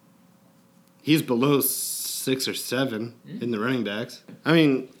 He's below 6 or 7 in the running backs. I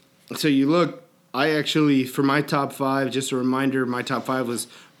mean, so you look, I actually, for my top 5, just a reminder, my top 5 was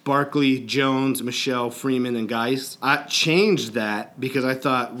Barkley, Jones, Michelle, Freeman, and Geis. I changed that because I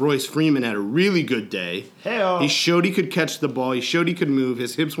thought Royce Freeman had a really good day. Hey-o. He showed he could catch the ball. He showed he could move.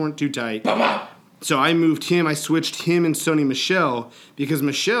 His hips weren't too tight. So I moved him. I switched him and Sony Michel because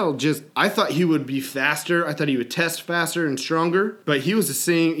Michel I thought he would be faster. I thought he would test faster and stronger. But he ran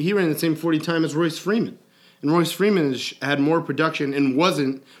the same 40 time as Royce Freeman. And Royce Freeman had more production and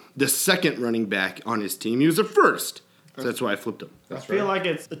wasn't the second running back on his team. He was the first. So that's why I flipped him. I feel like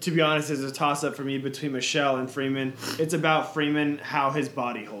it's, to be honest, is a toss-up for me between Michel and Freeman. It's about Freeman, how his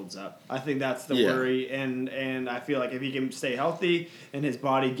body holds up. I think that's the worry. And I feel like if he can stay healthy and his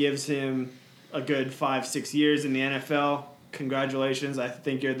body gives him a good 5-6 years in the NFL, congratulations. I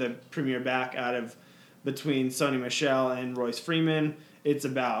think you're the premier back out of between Sony Michel and Royce Freeman. It's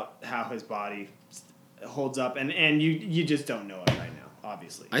about how his body holds up, and you just don't know it right now,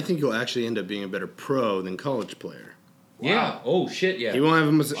 obviously. I think he'll actually end up being a better pro than college player. Wow. Yeah. Oh, shit, yeah. He won't have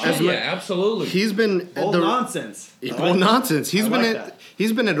him as much. Yeah, absolutely. He's been... nonsense. Nonsense. He's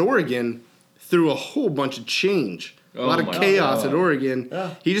been at Oregon through a whole bunch of change. A lot of chaos at Oregon.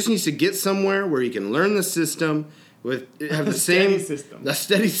 Yeah. He just needs to get somewhere where he can learn the system, have the same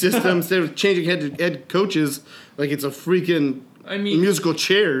steady system instead of changing head coaches like it's a freaking musical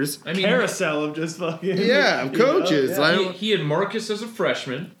chairs. Carousel of just fucking of coaches. He had Marcus as a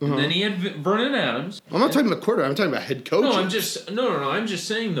freshman, and then he had Vernon Adams. I'm not talking about quarterback. I'm talking about head coaches. I'm just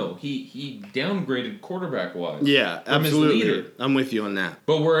saying though he downgraded quarterback wise. Yeah, absolutely. I'm with you on that.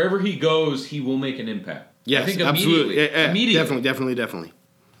 But wherever he goes, he will make an impact. Yes, I think absolutely. Immediately. Definitely.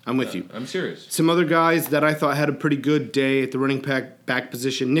 I'm with you. I'm serious. Some other guys that I thought had a pretty good day at the running back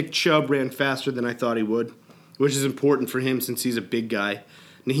position. Nick Chubb ran faster than I thought he would, which is important for him since he's a big guy.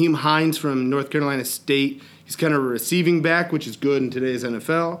 Naheem Hines from North Carolina State. He's kind of a receiving back, which is good in today's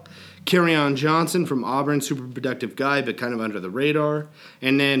NFL. Kerryon Johnson from Auburn, super productive guy, but kind of under the radar.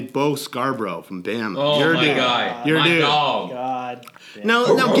 And then Bo Scarborough from Bama. Oh, my guy. Your dude. Dog. God.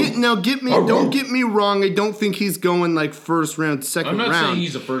 Don't get me wrong. I don't think he's going like first round, second round. I'm not saying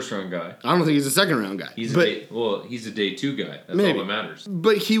he's a first round guy. I don't think he's a second round guy. He's a day 2 guy. That's all that matters.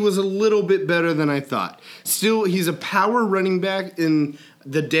 But he was a little bit better than I thought. Still, he's a power running back in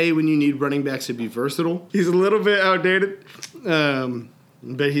the day when you need running backs to be versatile. He's a little bit outdated.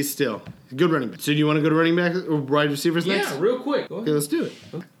 But he's still a good running back. So do you want to go to running back or wide receivers next? Yeah, real quick. Okay, let's do it.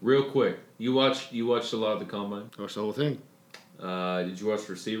 Real quick. You watched a lot of the combine? I watched the whole thing. Did you watch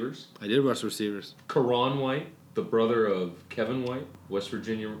receivers? I did watch receivers. Karan White, the brother of Kevin White, West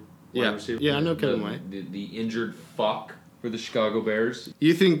Virginia wide receiver. Yeah, I know Kevin White. The injured fuck for the Chicago Bears.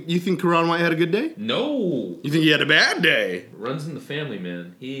 You think Karan White had a good day? No. You think he had a bad day? Runs in the family,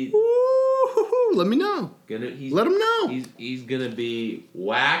 man. Let me know. Let him know. He's gonna be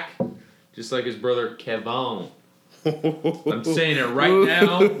whack, just like his brother Kevon. I'm saying it right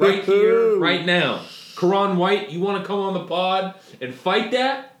now, right here, right now. Karan White, you want to come on the pod and fight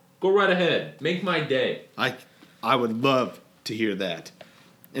that? Go right ahead. Make my day. I would love to hear that.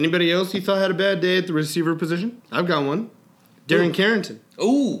 Anybody else you thought had a bad day at the receiver position? I've got one. Darren Carrington.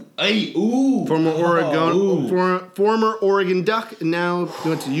 Ooh. Hey. Ooh. Former Oregon Duck, and now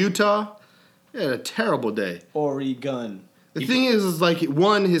went to Utah. He had a terrible day. Oregon. The thing is like,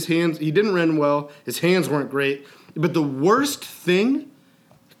 one, his hands, he didn't run well. His hands weren't great. But the worst thing,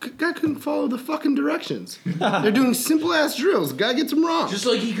 guy couldn't follow the fucking directions. They're doing simple-ass drills. The guy gets them wrong. Just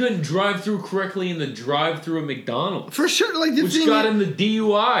like he couldn't drive through correctly in the drive-through at McDonald's. For sure. Like the which thing got him the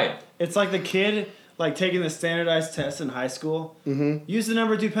DUI. It's like the kid, like, taking the standardized test in high school. Mm-hmm. Use the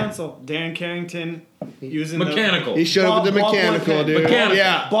number 2 pencil. Darren Carrington using mechanical. He showed up with the mechanical, dude. Mechanical.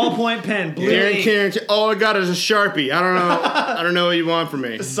 Yeah. Ballpoint pen. Blue Darren ink. Carrington. All I got is a Sharpie. I don't know. I don't know what you want from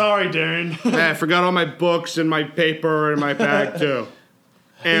me. Sorry, Darren. I forgot all my books and my paper in my bag too.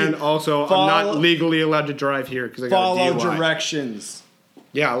 And also, I'm not legally allowed to drive here because I got a DUI. Follow directions.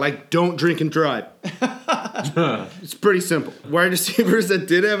 Yeah, like don't drink and drive. It's pretty simple. Wide receivers that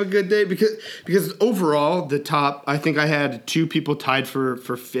did have a good day because overall the top, I think I had 2 people tied for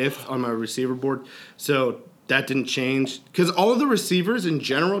 5th on my receiver board, so that didn't change. Because all of the receivers in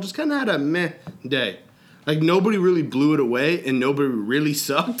general just kind of had a meh day. Like nobody really blew it away and nobody really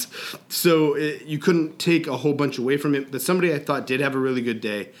sucked, so you couldn't take a whole bunch away from it. But somebody I thought did have a really good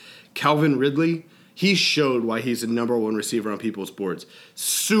day, Calvin Ridley. He showed why he's the number 1 receiver on people's boards.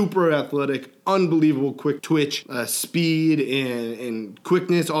 Super athletic, unbelievable quick twitch, speed and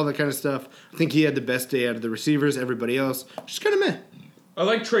quickness, all that kind of stuff. I think he had the best day out of the receivers. Everybody else, just kind of meh. I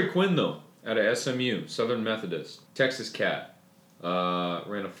like Trey Quinn, though, out of SMU, Southern Methodist. Texas Cat. Ran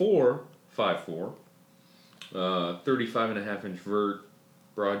a 4.54. 35.5-inch vert.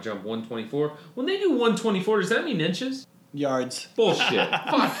 Broad jump 124. When they do 124, does that mean inches? Yards. Bullshit.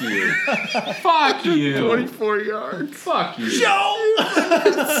 Fuck you. Fuck you. 24 yards. Fuck you. Joe!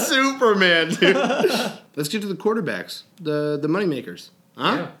 Superman, dude. Let's get to the quarterbacks. The money makers.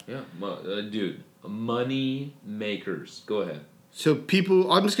 Huh? Yeah. Dude, money makers. Go ahead. So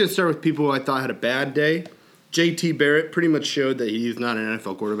I'm just going to start with people who I thought had a bad day. JT Barrett pretty much showed that he's not an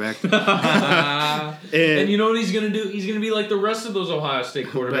NFL quarterback. and you know what he's going to do? He's going to be like the rest of those Ohio State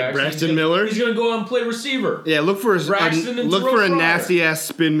quarterbacks. Like Braxton Miller? He's going to go out and play receiver. Yeah, look for a nasty-ass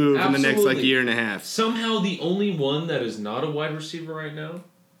spin move in the next year and a half. Somehow the only one that is not a wide receiver right now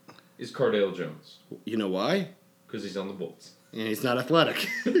is Cardale Jones. You know why? Because he's on the Bolts. And he's not athletic.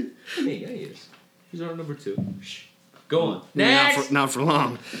 Yeah, he is. He's our number 2. Shh. Go on. Next. Not for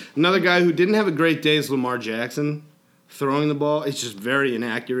long. Another guy who didn't have a great day is Lamar Jackson. Throwing the ball, it's just very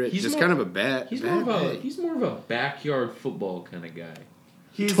inaccurate. He's more of a backyard football kind of guy.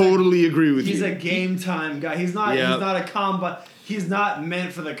 Totally agree with you. He's a game time guy. He's not a combine. He's not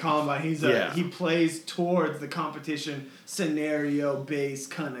meant for the combine. He plays towards the competition scenario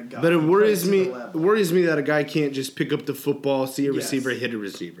based kind of guy. But it worries me that a guy can't just pick up the football, see a receiver, hit a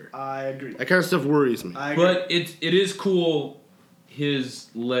receiver. I agree. That kind of stuff worries me. But it is cool. His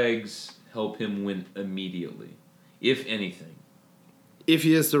legs help him win immediately, if anything. If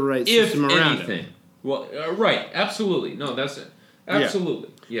he has the right system around him. Well, right. Absolutely. No, that's it. Absolutely.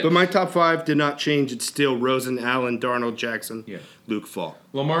 Yeah. Yes. But my top 5 did not change. It's still Rosen, Allen, Darnold, Jackson, Luke Fall.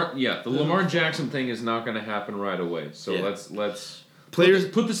 Lamar Jackson thing is not going to happen right away. So let's players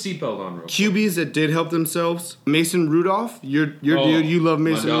put the seatbelt on real quick. QBs that did help themselves. Mason Rudolph, your dude, you love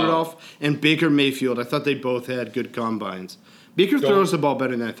Mason Rudolph, and Baker Mayfield. I thought they both had good combines. Baker throws the ball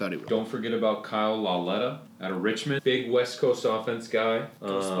better than I thought he would. Don't forget about Kyle Lauletta out of Richmond. Big West Coast offense guy.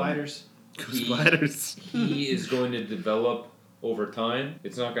 Go Spiders. He is going to develop over time.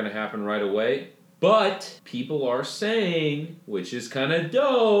 It's not going to happen right away. But people are saying, which is kind of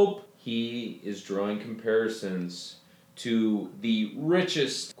dope, he is drawing comparisons to the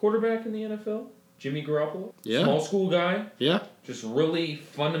richest quarterback in the NFL, Jimmy Garoppolo. Yeah. Small school guy. Yeah. Just really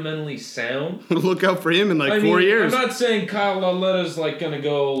fundamentally sound. Look out for him in 4 years. I'm not saying Kyle Lauletta's going to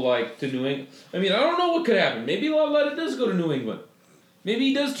go to New England. I mean, I don't know what could happen. Maybe Lauletta does go to New England. Maybe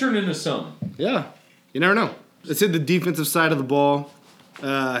he does turn into something. Yeah. You never know. Let's hit the defensive side of the ball.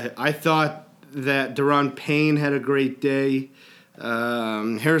 I thought that Daron Payne had a great day.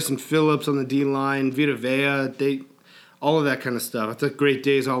 Harrison Phillips on the D-line. Vita Vea. All of that kind of stuff. I thought great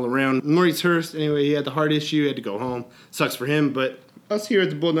days all around. Maurice Hurst, anyway, he had the heart issue. He had to go home. Sucks for him. But us here at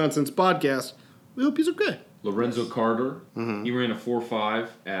the Bull Nonsense Podcast, we hope he's okay. Lorenzo Carter. Mm-hmm. He ran a 4.5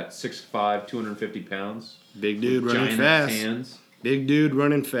 at 6'5", 250 pounds. Big dude running fast. Hands. Big dude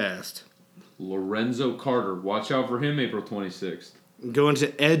running fast. Lorenzo Carter. Watch out for him April 26th. Going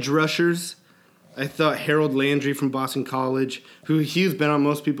to edge rushers, I thought Harold Landry from Boston College, who he's been on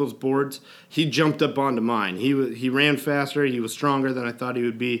most people's boards, he jumped up onto mine. He ran faster. He was stronger than I thought he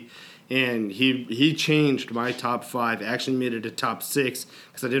would be. And he changed my top 5. Actually made it a top 6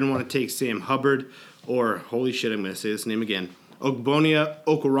 because I didn't want to take Sam Hubbard or, holy shit, I'm going to say this name again, Ogbonia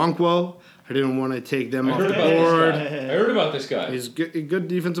Okoronkwo. I didn't want to take them off the board. I heard about this guy. He's a good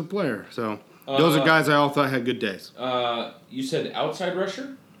defensive player. So those are guys I all thought had good days. You said outside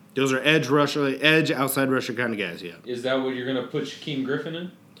rusher? Those are edge outside rusher kind of guys, yeah. Is that what you're going to put Shaquem Griffin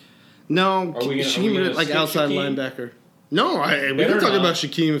in? No, Shaquem like outside linebacker. No, we can talk about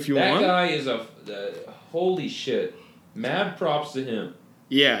Shaquem if you want. That guy is holy shit. Mad props to him.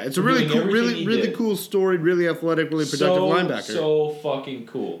 Yeah, it's a really cool, really cool story, really athletic, really productive linebacker. So fucking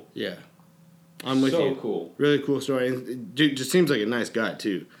cool. Yeah. I'm with you. So cool. Really cool story. And dude just seems like a nice guy,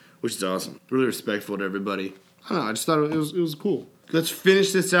 too, which is awesome. Really respectful to everybody. I don't know. I just thought it was cool. Let's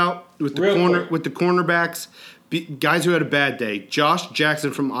finish this out with the cornerbacks. Guys who had a bad day. Josh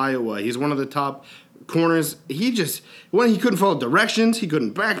Jackson from Iowa. He's one of the top corners. He couldn't follow directions. He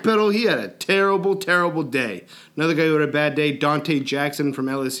couldn't backpedal. He had a terrible, terrible day. Another guy who had a bad day, Dante Jackson from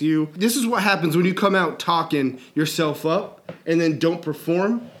LSU. This is what happens when you come out talking yourself up and then don't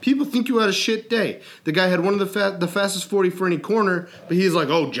perform. People think you had a shit day. The guy had one of the fastest 40 for any corner, but he's like,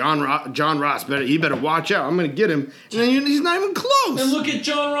 oh, John Ross, he better watch out. I'm going to get him. And then he's not even close. And look at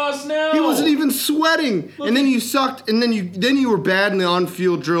John Ross now. He wasn't even sweating. And then you sucked, and then you were bad in the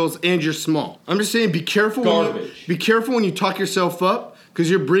on-field drills, and you're small. I'm just saying, be careful. Be careful when you talk yourself up, because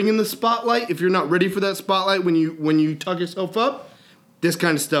you're bringing the spotlight. If you're not ready for that spotlight when you talk yourself up, this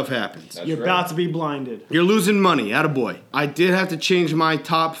kind of stuff happens. You're about to be blinded. You're losing money. Attaboy. I did have to change my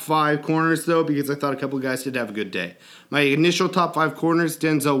top 5 corners, though, because I thought a couple of guys did have a good day. My initial top 5 corners,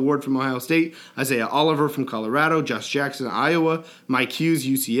 Denzel Ward from Ohio State, Isaiah Oliver from Colorado, Josh Jackson, Iowa, Mike Hughes,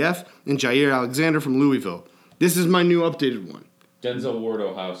 UCF, and Jair Alexander from Louisville. This is my new updated one. Denzel Ward,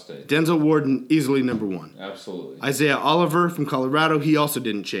 Ohio State. Denzel Ward, easily number 1. Absolutely. Isaiah Oliver from Colorado, he also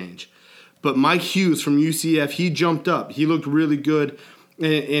didn't change. But Mike Hughes from UCF, he jumped up. He looked really good,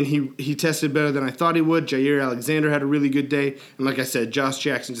 and he tested better than I thought he would. Jair Alexander had a really good day. And like I said, Josh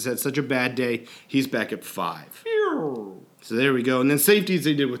Jackson just had such a bad day. He's back at 5. So there we go. And then safeties,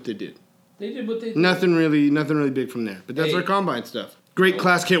 they did what they did. They did what they did. Nothing really big from there. But that's our combine stuff. Great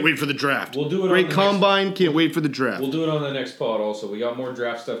class, can't wait for the draft. We'll do it. Great combine, can't wait for the draft. We'll do it on the next pod also. We got more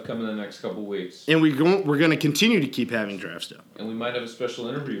draft stuff coming in the next couple weeks. And we're going to continue to keep having draft stuff. And we might have a special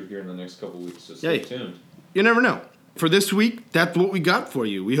interview here in the next couple weeks, so stay tuned. You never know. For this week, that's what we got for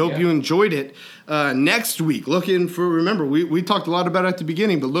you. We hope you enjoyed it. Next week, remember, we talked a lot about it at the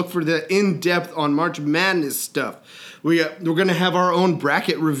beginning, but look for the in-depth on March Madness stuff. We're going to have our own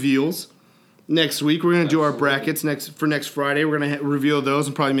bracket reveals. Next week, we're going to do our brackets for next Friday. We're going to reveal those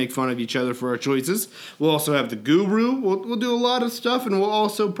and probably make fun of each other for our choices. We'll also have the guru. We'll do a lot of stuff, and we'll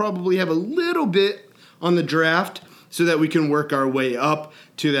also probably have a little bit on the draft so that we can work our way up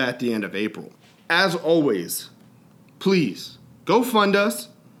to that at the end of April. As always, please go fund us.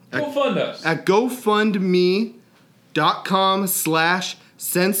 At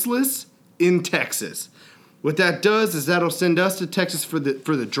GoFundMe.com/senselessin-Texas. What that does is that'll send us to Texas for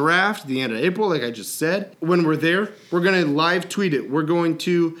the draft, the end of April, like I just said. When we're there, we're going to live tweet it. We're going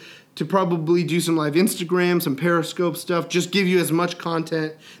to probably do some live Instagram, some Periscope stuff. Just give you as much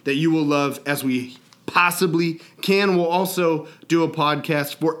content that you will love as we possibly can. We'll also do a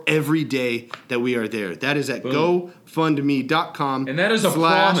podcast for every day that we are there. That is at GoFundMe.com. And that is a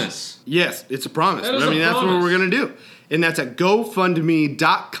promise. Yes, it's a promise. That's what we're going to do. And that's at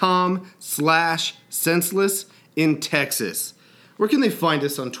GoFundMe.com/senselessin-Texas. Where can they find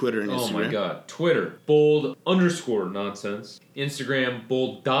us on Twitter and Instagram? Oh my God. Twitter, bold_nonsense. Instagram,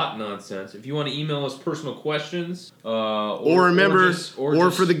 bold.nonsense. If you want to email us personal questions,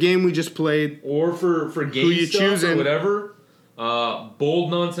 or for the game we just played, or for game who you stuff choosing, or whatever,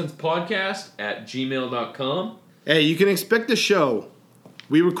 boldnonsensepodcast@gmail.com. Hey, you can expect the show.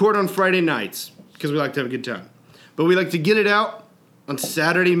 We record on Friday nights because we like to have a good time. But we like to get it out on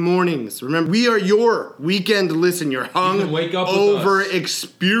Saturday mornings. Remember, we are your weekend listen, your hungover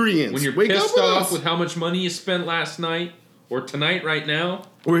experience. When you're pissed off with how much money you spent last night or tonight right now,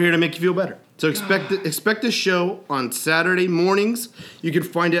 we're here to make you feel better. So expect the show on Saturday mornings. You can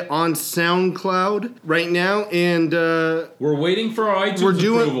find it on SoundCloud right now, and we're waiting for our iTunes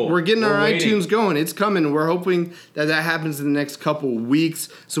approval. We're getting our iTunes going. It's coming. We're hoping that happens in the next couple of weeks,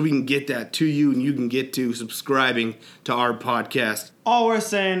 so we can get that to you, and you can get to subscribing to our podcast. All we're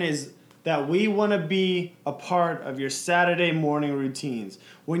saying is that we want to be a part of your Saturday morning routines.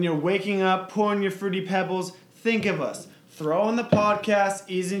 When you're waking up, pouring your Fruity Pebbles, think of us. Throw in the podcast,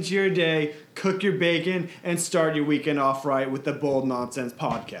 ease into your day, cook your bacon, and start your weekend off right with the Bold Nonsense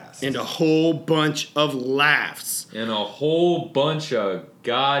Podcast. And a whole bunch of laughs. And a whole bunch of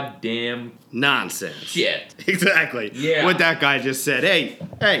goddamn nonsense. Shit. Exactly. Yeah. What that guy just said.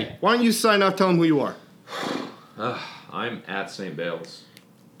 Hey, why don't you sign off, tell him who you are? I'm at St. Bales.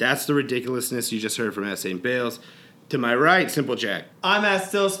 That's the ridiculousness you just heard from at St. Bales. To my right, Simple Jack. I'm at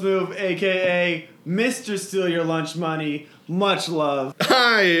Still Smooth, a.k.a. Mr. Steal Your Lunch Money. Much love.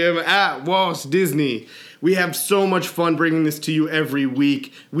 I am at Walt Disney. We have so much fun bringing this to you every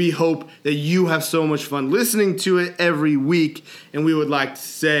week. We hope that you have so much fun listening to it every week. And we would like to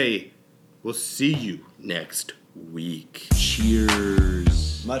say, we'll see you next week.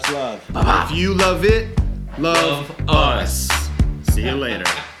 Cheers. Much love. If you love it, love us. See you later.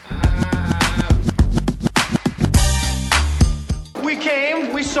 We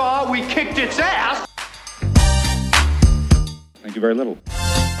came, we saw, we kicked its ass. Thank you very little.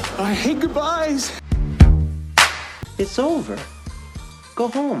 I hate goodbyes. It's over. Go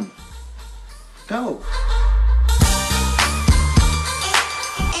home. Go.